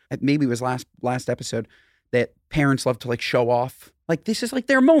that, maybe it was last episode, that parents love to show off. This is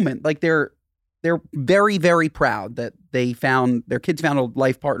their moment. They're very, very proud that their kids found a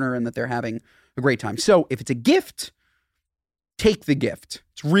life partner and that they're having a great time. So if it's a gift, take the gift.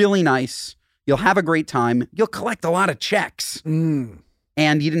 It's really nice. You'll have a great time. You'll collect a lot of checks. And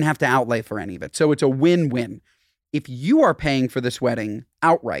you didn't have to outlay for any of it. So it's a win-win. If you are paying for this wedding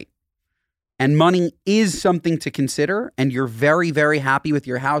outright and money is something to consider and you're very, very happy with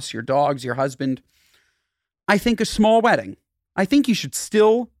your house, your dogs, your husband, I think a small wedding. I think you should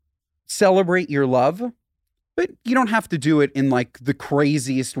still celebrate your love, but you don't have to do it in the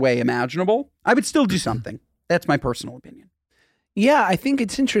craziest way imaginable. I would still do something. That's my personal opinion. Yeah, I think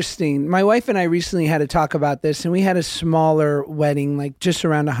it's interesting. My wife and I recently had a talk about this, and we had a smaller wedding, just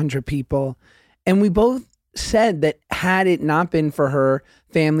around 100 people. And we both said that had it not been for her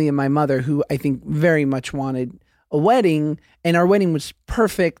family and my mother, who I think very much wanted a wedding, and our wedding was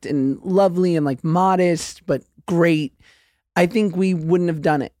perfect and lovely and modest, but great, I think we wouldn't have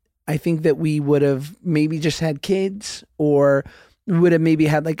done it. I think that we would have maybe just had kids, or we would have maybe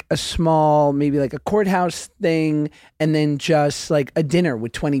had a small, maybe a courthouse thing, and then just a dinner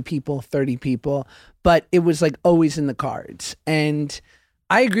with 20 people, 30 people. But it was always in the cards. And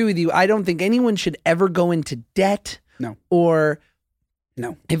I agree with you. I don't think anyone should ever go into debt. No. Or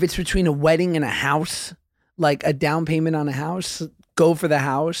no. If it's between a wedding and a house, a down payment on a house, go for the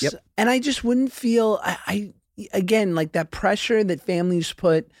house. Yep. And I just wouldn't feel, again, that pressure that families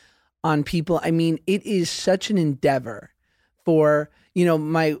put on people. I mean, it is such an endeavor for,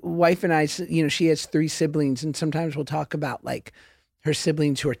 my wife and I, she has 3 siblings, and sometimes we'll talk about her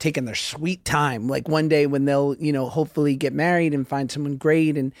siblings who are taking their sweet time, one day when they'll, hopefully get married and find someone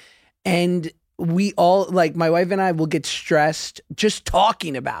great. And we all, my wife and I will get stressed just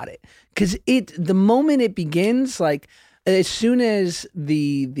talking about it. Cause the moment it begins, as soon as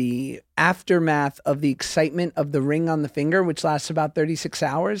the aftermath of the excitement of the ring on the finger, which lasts about 36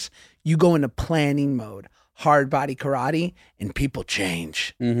 hours, you go into planning mode, hard body karate, and people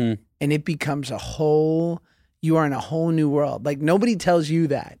change. Mm-hmm. And it becomes you are in a whole new world. Nobody tells you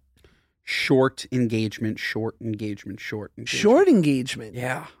that. Short engagement. Short engagement.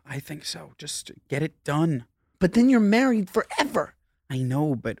 Yeah, I think so. Just get it done. But then you're married forever. I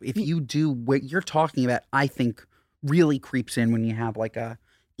know, but if you do what you're talking about, I think really creeps in when you have a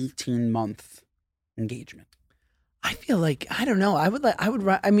 18-month engagement. I feel I don't know.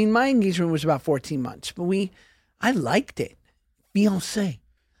 I mean, my engagement was about 14 months, but I liked it. Fiancé.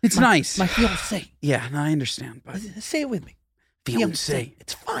 It's nice. My fiancé. Yeah, no, I understand. But say it with me. Fiancé.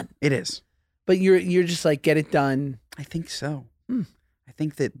 It's fun. It is. But you're just get it done. I think so. I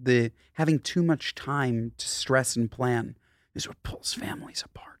think that having too much time to stress and plan is what pulls families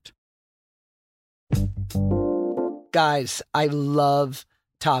apart. Guys, I love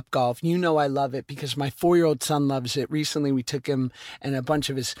Topgolf. You know I love it because my 4-year-old son loves it. Recently, we took him and a bunch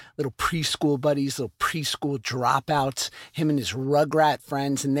of his little preschool buddies, little preschool dropouts, him and his Rugrat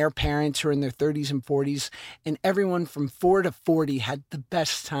friends and their parents who are in their 30s and 40s. And everyone from 4 to 40 had the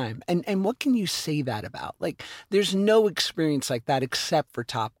best time. And what can you say that about? Like, there's no experience like that except for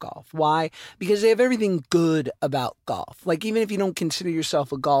Topgolf. Why? Because they have everything good about golf. Like, even if you don't consider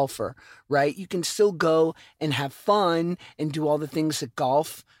yourself a golfer, right? You can still go and have fun and do all the things that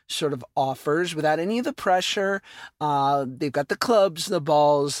golf sort of offers without any of the pressure. They've got the clubs, the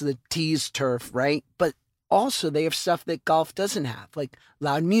balls, the tees, turf, right? But also they have stuff that golf doesn't have, like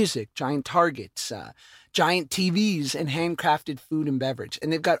loud music, giant targets, giant TVs, and handcrafted food and beverage.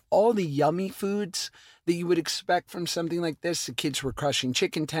 And they've got all the yummy foods that you would expect from something like this. The kids were crushing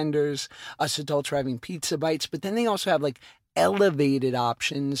chicken tenders, us adults were having pizza bites, but then they also have like elevated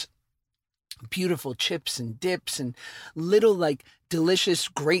options, beautiful chips and dips and little like delicious,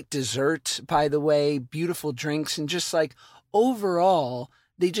 great desserts, by the way, beautiful drinks. And just like overall,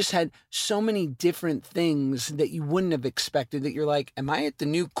 they just had so many different things that you wouldn't have expected that you're like, am I at the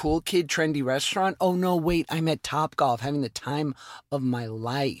new cool kid trendy restaurant? Oh no, wait, I'm at Topgolf having the time of my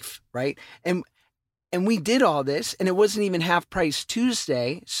life, right? And we did all this and it wasn't even half price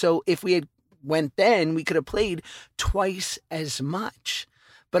Tuesday. So if we had went then, we could have played twice as much.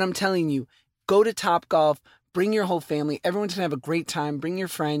 But I'm telling you, go to Topgolf, bring your whole family. Everyone's going to have a great time. Bring your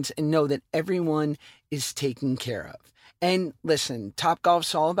friends and know that everyone is taken care of. And listen,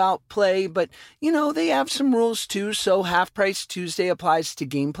 Topgolf's all about play, but, you know, they have some rules too. So Half Price Tuesday applies to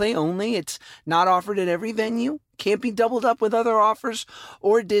gameplay only. It's not offered at every venue. Can't be doubled up with other offers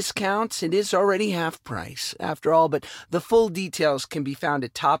or discounts. It is already half price after all, but the full details can be found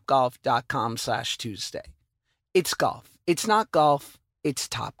at topgolf.com/Tuesday. It's golf. It's not golf. It's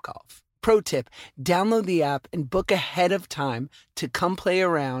Topgolf. Pro tip, download the app and book ahead of time to come play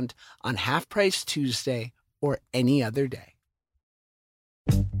around on Half Price Tuesday or any other day.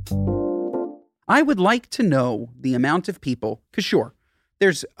 I would like to know the amount of people, because sure,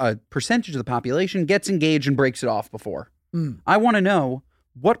 there's a percentage of the population gets engaged and breaks it off before. I want to know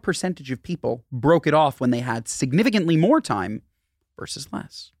what percentage of people broke it off when they had significantly more time versus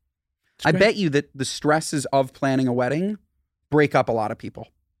less. I bet you that the stresses of planning a wedding break up a lot of people.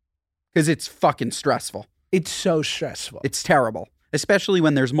 Because it's fucking stressful. It's so stressful. It's terrible. Especially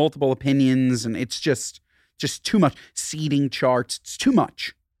when there's multiple opinions and it's just too much. Seating charts, it's too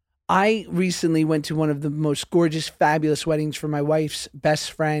much. I recently went to one of the most gorgeous, fabulous weddings for my wife's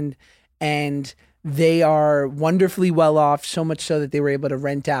best friend, and they are wonderfully well off, so much so that they were able to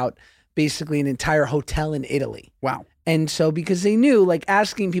rent out basically an entire hotel in Italy. Wow. And so because they knew, like,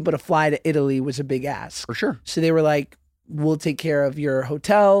 asking people to fly to Italy was a big ask. For sure. So they were like, we'll take care of your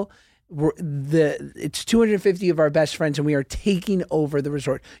hotel. It's 250 of our best friends, and we are taking over the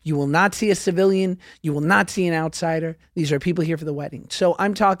resort. You will not see a civilian. You will not see an outsider. These are people here for the wedding. So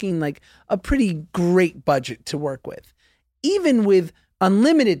I'm talking like a pretty great budget to work with. Even with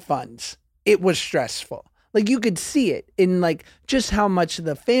unlimited funds, it was stressful. Like, you could see it in like just how much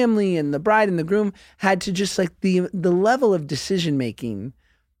the family and the bride and the groom had to just like the level of decision making.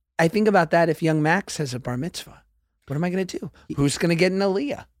 I think about that if young Max has a bar mitzvah. What am I going to do? Who's going to get an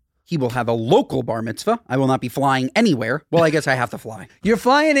aliyah? He will have a local bar mitzvah. I will not be flying anywhere. Well, I guess I have to fly. You're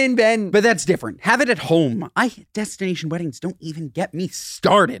flying in, Ben. But that's different. Have it at home. Destination weddings don't even get me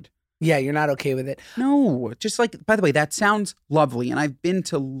started. Yeah, you're not okay with it. No, just like, by the way, that sounds lovely. And I've been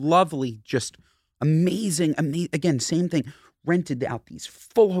to lovely, just amazing, again, same thing. Rented out these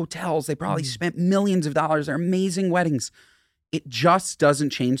full hotels. They probably spent millions of dollars. They're amazing weddings. It just doesn't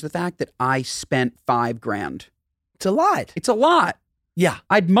change the fact that I spent $5,000. It's a lot. It's a lot. Yeah.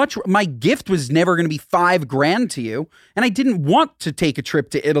 My gift was never going to be $5,000 to you. And I didn't want to take a trip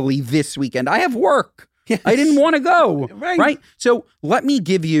to Italy this weekend. I have work. Yes. I didn't want to go. Right. So let's make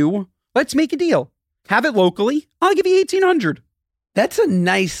a deal. Have it locally. I'll give you $1,800. That's a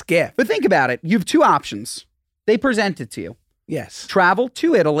nice gift. But think about it. You have two options. They present it to you. Yes. Travel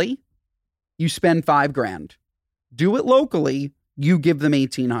to Italy. You spend $5,000. Do it locally. You give them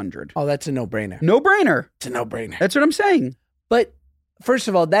 $1,800. Oh, that's a no-brainer. No-brainer. It's a no-brainer. That's what I'm saying. But first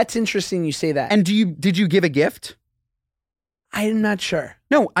of all, that's interesting you say that. And did you give a gift? I'm not sure.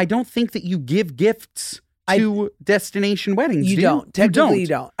 No, I don't think that you give gifts to destination weddings. You don't. Technically, you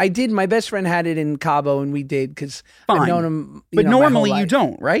don't. I did. My best friend had it in Cabo, and we did because I've known him. But normally you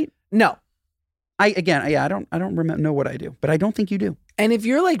don't, right? No. I don't know what I do, but I don't think you do. And if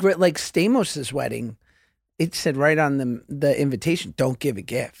you're like Stamos' wedding, it said right on the invitation, don't give a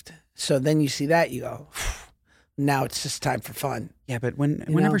gift. So then you see that, you go, Now it's just time for fun. Yeah, but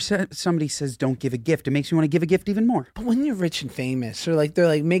whenever somebody says don't give a gift, it makes me want to give a gift even more. But when you're rich and famous, or like they're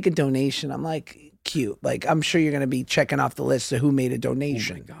like, make a donation, I'm like, cute. Like, I'm sure you're going to be checking off the list of who made a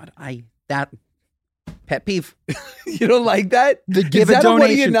donation. Oh my God. That pet peeve. You don't like that? The give is a that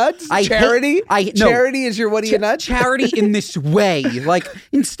donation. What are you nuts? Charity? Charity is your what are you nuts? Charity in this way. Like,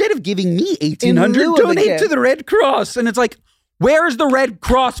 instead of giving me In $1,800, lieu of a donate gift. to the Red Cross. And it's like, where's the Red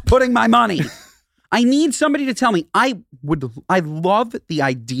Cross putting my money? I need somebody to tell me. I love the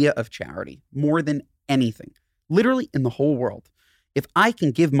idea of charity more than anything, literally in the whole world. If I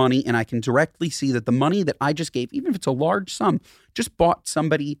can give money and I can directly see that the money that I just gave, even if it's a large sum, just bought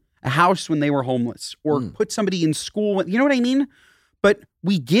somebody a house when they were homeless or put somebody in school. You know what I mean? But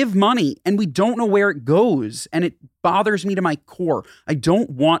we give money and we don't know where it goes. And it bothers me to my core. I don't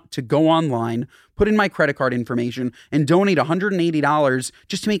want to go online, put in my credit card information and donate $180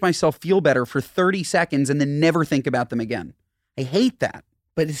 just to make myself feel better for 30 seconds and then never think about them again. I hate that.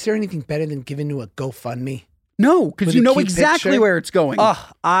 But is there anything better than giving to a GoFundMe? No, because With you a know cute exactly picture? where it's going.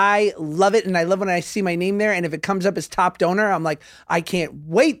 Oh, I love it. And I love when I see my name there. And if it comes up as top donor, I'm like, I can't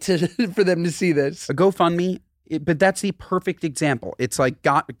wait for them to see this. A GoFundMe, but that's the perfect example. It's like,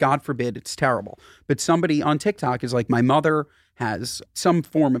 God forbid, it's terrible. But somebody on TikTok is like, my mother has some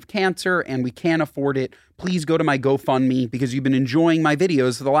form of cancer and we can't afford it. Please go to my GoFundMe because you've been enjoying my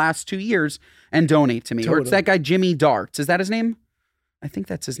videos for the last 2 years and donate to me. Or it's that guy, Jimmy Darts. Is that his name? I think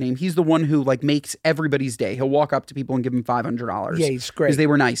that's his name. He's the one who like makes everybody's day. He'll walk up to people and give them $500. Yeah, he's great. Because they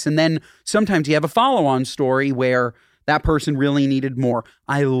were nice. And then sometimes you have a follow-on story where that person really needed more.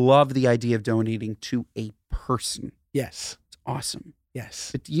 I love the idea of donating to a person. Yes. It's awesome. Yes.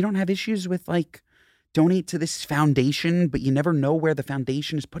 But you don't have issues with like donate to this foundation, but you never know where the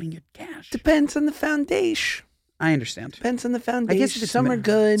foundation is putting your cash. Depends on the foundation. I understand. Depends on the foundation. I guess if it's some are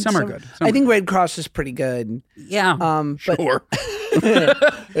good. Some are good. I think Red Cross is pretty good. Yeah. But, sure.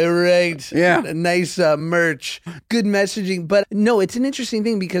 Right. Yeah. Nice merch. Good messaging. But no, it's an interesting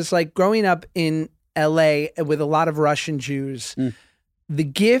thing because like growing up in LA with a lot of Russian Jews, the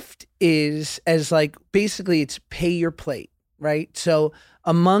gift is as like basically it's pay your plate, right? So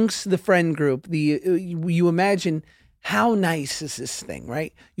amongst the friend group, you imagine how nice is this thing,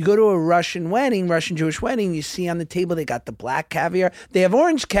 right? You go to a Russian Jewish wedding, you see on the table they got the black caviar. They have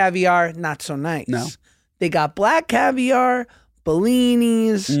orange caviar, not so nice. No. They got black caviar,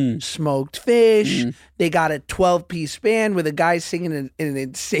 Bellinis, smoked fish. They got a 12-piece band with a guy singing an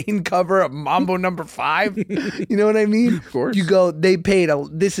insane cover of Mambo No. 5. You know what I mean? Of course. You go, they paid,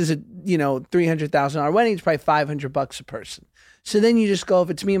 this is a, $300,000 wedding. It's probably $500 a person. So then you just go,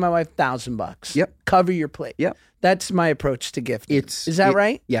 if it's me and my wife, $1,000. Yep. Cover your plate. Yep. That's my approach to gifting. Is that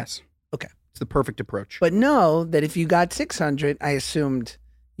right? Yes. Okay. It's the perfect approach. But know that if you got $600, I assumed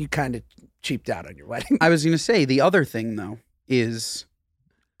you kind of cheaped out on your wedding. I was going to say the other thing though is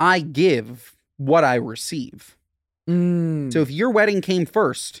I give what I receive. So if your wedding came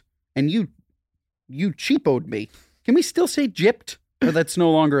first and you cheapoed me, can we still say gypped? Or that's no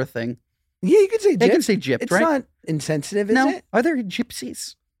longer a thing? Yeah, you can say gypped. I can say gypped, it's right? It's not insensitive, is no. it? Are there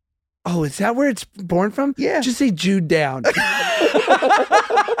gypsies? Oh, is that where it's born from? Yeah. Just say Jewed down.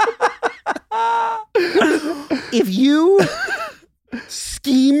 If you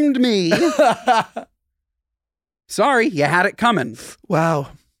schemed me, sorry, you had it coming. Wow.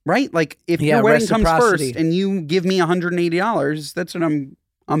 Right? Like if your wedding comes reciprocity. first and you give me $180, that's what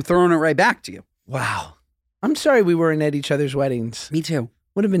I'm throwing it right back to you. Wow. I'm sorry we weren't at each other's weddings. Me too.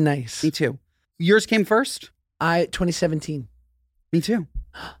 Would have been nice. Me too. Yours came first? 2017. Me too.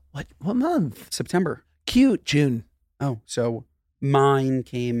 What month? September. Cute. June. Oh, so mine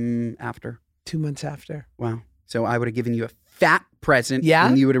came after. 2 months after. Wow. So I would have given you a fat present Yeah?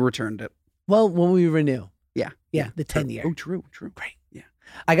 and you would have returned it. Well, when we renew. Yeah. Yeah, the 10 year. Oh, true. Great. Yeah.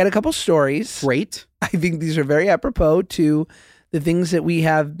 I got a couple stories. Great. I think these are very apropos to the things that we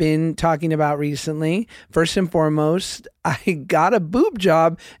have been talking about recently. First and foremost, I got a boob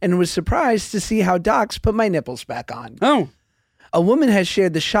job and was surprised to see how docs put my nipples back on. Oh. A woman has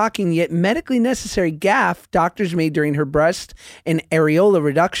shared the shocking yet medically necessary gaffe doctors made during her breast and areola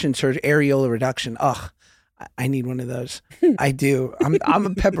reduction surgery. Areola reduction. Ugh. I need one of those. I do. I'm a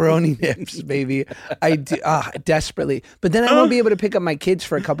pepperoni nips, baby. I do desperately. But then I won't be able to pick up my kids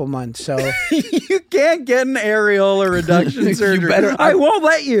for a couple months. So You can't get an areola reduction You surgery. better- I won't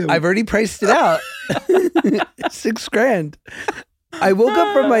let you. I've already priced it out. $6,000. I woke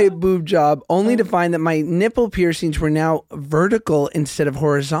up from my boob job only to find that my nipple piercings were now vertical instead of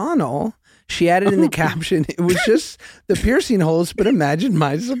horizontal. She added in the caption, it was just the piercing holes, but imagine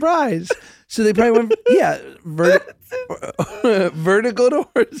my surprise. So they probably went, vertical to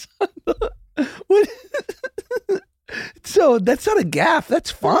horizontal. What? So that's not a gaffe. That's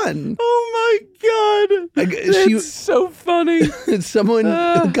fun. Oh my God. That's so funny. Someone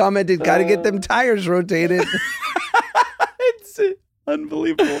commented, gotta get them tires rotated. It's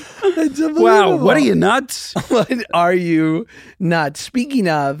unbelievable. It's unbelievable. Wow. What are you, nuts? What are you nuts? Speaking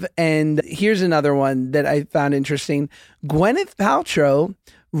of, and here's another one that I found interesting. Gwyneth Paltrow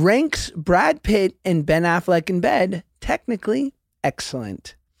ranks Brad Pitt and Ben Affleck in bed technically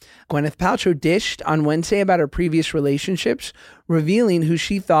excellent. Gwyneth Paltrow dished on Wednesday about her previous relationships, revealing who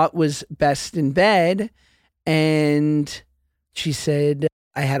she thought was best in bed. And she said,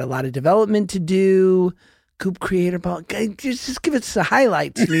 I had a lot of development to do. Goop creator, just give us the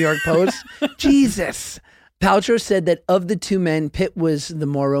highlights, New York Post. Jesus. Paltrow said that of the two men, Pitt was the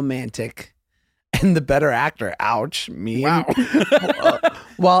more romantic and the better actor. Ouch, me. Wow.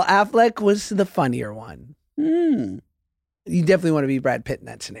 While Affleck was the funnier one. You definitely want to be Brad Pitt in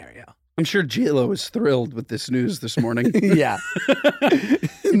that scenario. I'm sure J-Lo was thrilled with this news this morning. Yeah.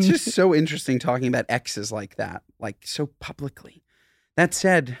 It's just so interesting talking about exes like that, like so publicly. That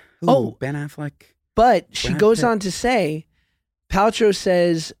said, Ben Affleck. But she Brad goes Pitt. on to say, Paltrow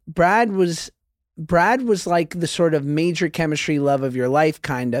says Brad was like the sort of major chemistry love of your life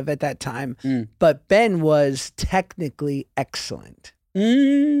kind of at that time, but Ben was technically excellent.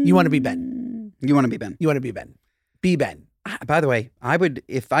 You want to be Ben. You want to be Ben. You want to be Ben. Be Ben. By the way, I would,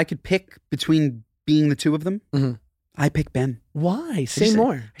 if I could pick between being the two of them, I pick Ben. Why? Say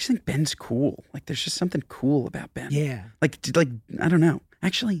more. I just think Ben's cool. Like, there's just something cool about Ben. Yeah. Like I don't know.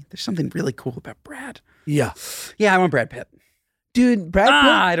 Actually, there's something really cool about Brad. Yeah. Yeah, I want Brad Pitt. Dude, Brad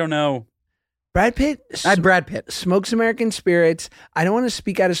Pitt. I don't know. Brad Pitt. I'd Brad Pitt. Smokes American Spirits. I don't want to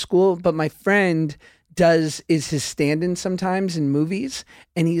speak out of school, but my friend is his stand-in sometimes in movies,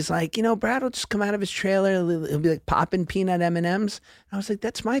 and he's like, Brad will just come out of his trailer, he'll be like popping peanut M&Ms. And I was like,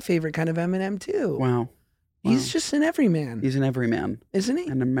 that's my favorite kind of M&M too. Wow. He's just an everyman. He's an everyman, isn't he?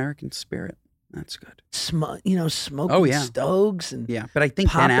 An American spirit. That's good. Smoking stogies and but I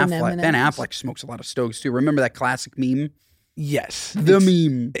think Ben M&Ms. Affleck smokes a lot of stogies too. Remember that classic meme? Yes,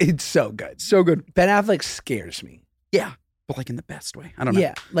 meme. It's so good, so good. Ben Affleck scares me. Yeah, but like in the best way. I don't know.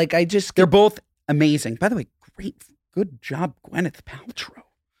 Yeah, like they're both amazing. By the way, good job, Gwyneth Paltrow.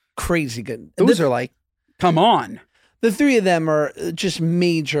 Crazy good. Those are like, come on. The three of them are just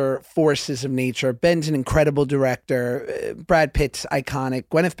major forces of nature. Ben's an incredible director. Brad Pitt's iconic.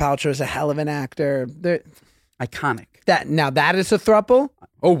 Gwyneth Paltrow's a hell of an actor. They're iconic. That is a throuple.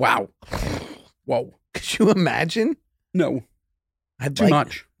 Oh wow! Whoa! Could you imagine? No, too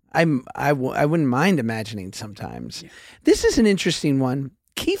much. I wouldn't mind imagining sometimes. Yeah. This is an interesting one.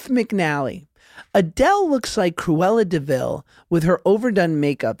 Keith McNally. Adele looks like Cruella de Vil with her overdone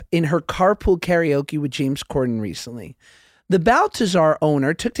makeup in her carpool karaoke with James Corden recently. The Balthazar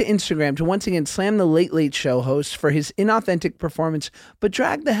owner took to Instagram to once again slam the Late Late Show host for his inauthentic performance, but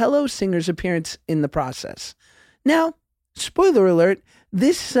dragged the Hello Singer's appearance in the process. Now, spoiler alert,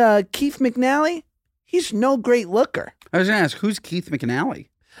 this Keith McNally, he's no great looker. I was going to ask, who's Keith McNally?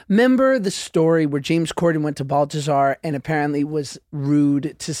 Remember the story where James Corden went to Balthazar and apparently was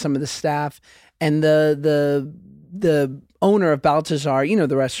rude to some of the staff, and the owner of Balthazar,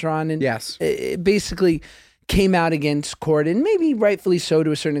 the restaurant, and yes, it basically came out against Corden, maybe rightfully so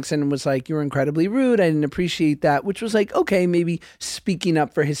to a certain extent, and was like, "You were incredibly rude. I didn't appreciate that," which was like, okay, maybe speaking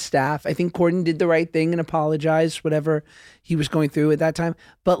up for his staff. I think Corden did the right thing and apologized, whatever he was going through at that time.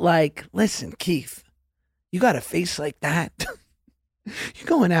 But like, listen, Keith, you got a face like that. You're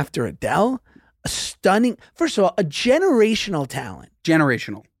going after Adele, a stunning, first of all, a generational talent.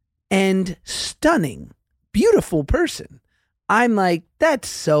 Generational. And stunning, beautiful person. I'm like, that's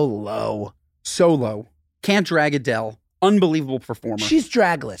so low. So low. Can't drag Adele. Unbelievable performer. She's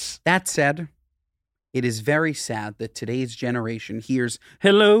dragless. That said, it is very sad that today's generation hears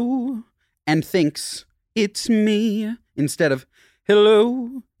hello and thinks it's me instead of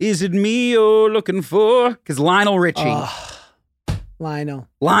hello, is it me you're looking for? Because Lionel Richie. Lionel.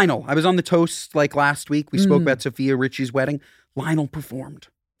 I was on the Toast like last week. We spoke about Sophia Richie's wedding. Lionel performed.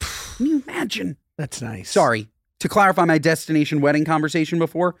 Can you imagine? That's nice. Sorry. To clarify my destination wedding conversation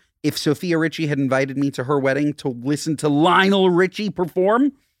before, if Sophia Richie had invited me to her wedding to listen to Lionel Richie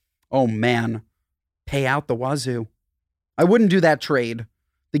perform, oh man, pay out the wazoo. I wouldn't do that trade.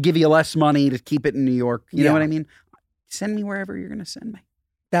 They give you less money to keep it in New York. You know what I mean? Send me wherever you're going to send me.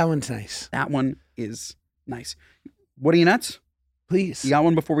 That one's nice. That one is nice. What are you nuts? Please. You got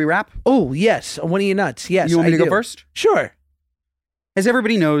one before we wrap? Oh, yes. One of you nuts. Yes, you want me to go first? Sure. As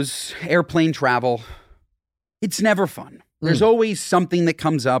everybody knows, airplane travel, it's never fun. There's always something that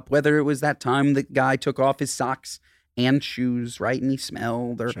comes up, whether it was that time the guy took off his socks and shoes, right? And he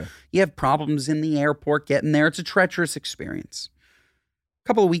smelled. Or you have problems in the airport getting there. It's a treacherous experience. A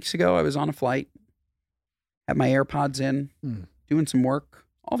couple of weeks ago, I was on a flight, had my AirPods in, doing some work.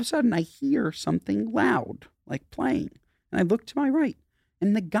 All of a sudden, I hear something loud, like playing. And I look to my right,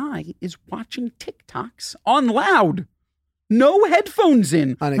 and the guy is watching TikToks on loud. No headphones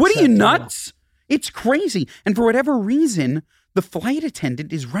in. What are you, nuts? It's crazy. And for whatever reason, the flight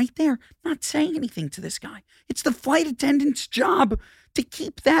attendant is right there, not saying anything to this guy. It's the flight attendant's job to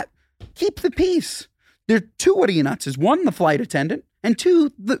keep the peace. There are two what are you nuts. One, the flight attendant, and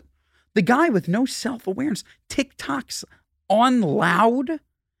two, the guy with no self-awareness. TikToks on loud.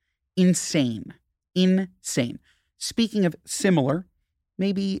 Insane. Speaking of similar,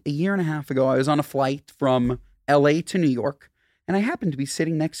 maybe a year and a half ago, I was on a flight from LA to New York, and I happened to be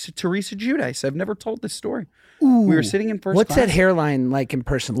sitting next to Teresa Giudice. I've never told this story. Ooh, we were sitting in first What's class. that hairline like in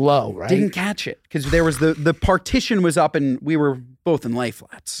person? Low, right? Didn't catch it because there was the partition was up and we were both in lay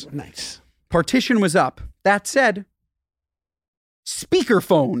flats. Nice. Partition was up. That said,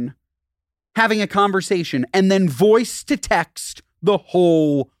 speakerphone having a conversation and then voice to text the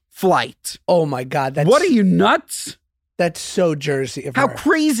whole flight. Oh my God. What are you, nuts? That's so Jersey of How her.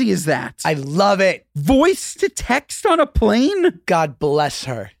 crazy is that? I love it. Voice to text on a plane? God bless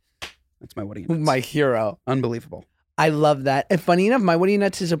her. That's my what are you nuts? My hero. Unbelievable. I love that. And funny enough, my what are you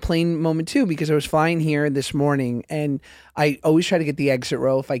nuts is a plane moment too, because I was flying here this morning and I always try to get the exit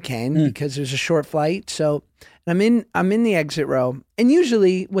row if I can because there's a short flight. So I'm in the exit row. And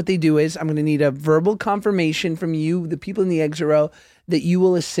usually what they do is I'm going to need a verbal confirmation from you, the people in the exit row, that you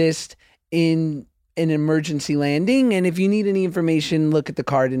will assist in an emergency landing. And if you need any information, look at the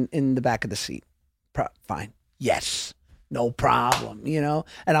card in the back of the seat. Fine. Yes. No problem,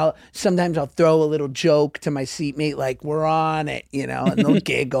 and sometimes I'll throw a little joke to my seatmate, like, we're on it, and they'll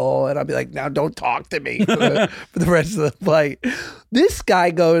giggle, and I'll be like, now don't talk to me for the rest of the flight. This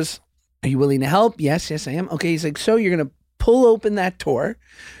guy goes, are you willing to help? Yes, I am. Okay, he's like, so you're going to pull open that door.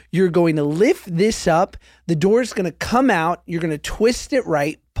 You're going to lift this up. The door's going to come out. You're going to twist it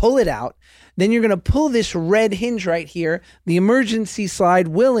right, pull it out. Then you're going to pull this red hinge right here. The emergency slide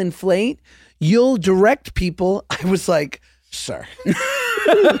will inflate. You'll direct people. I was like, sir,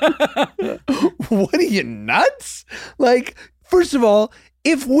 what are you, nuts? Like, first of all,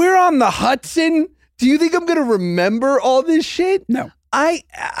 if we're on the Hudson, do you think I'm going to remember all this shit? No. I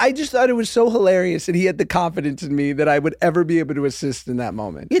just thought it was so hilarious that he had the confidence in me that I would ever be able to assist in that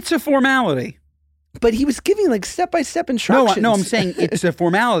moment. It's a formality. But he was giving like step-by-step instructions. No, I'm saying it's a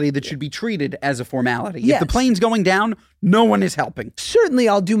formality that should be treated as a formality. Yes. If the plane's going down, no one is helping. Certainly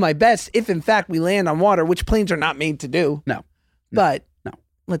I'll do my best if in fact we land on water, which planes are not made to do. No. But no.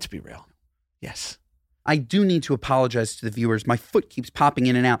 Let's be real. Yes. I do need to apologize to the viewers. My foot keeps popping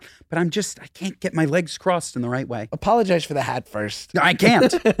in and out, but I can't get my legs crossed in the right way. Apologize for the hat first. No, I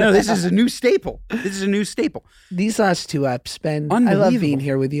can't. No, this is a new staple. These last two apps, Ben, I love being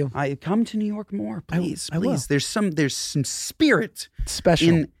here with you. I come to New York more, please. I will. There's some spirit.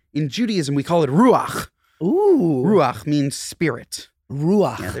 Special. In Judaism, we call it ruach. Ooh. Ruach means spirit.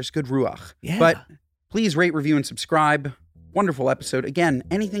 Ruach. Yeah, there's good ruach. Yeah. But please rate, review, and subscribe. Wonderful episode. Again,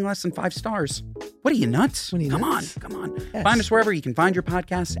 anything less than 5 stars. What are you, nuts? Come on. Yes. Find us wherever you can find your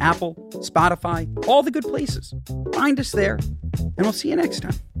podcasts, Apple, Spotify, all the good places. Find us there, and we'll see you next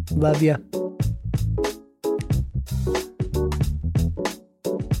time. Love you.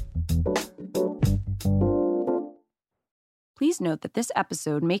 Please note that this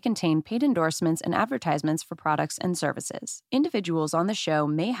episode may contain paid endorsements and advertisements for products and services. Individuals on the show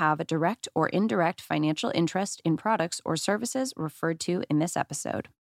may have a direct or indirect financial interest in products or services referred to in this episode.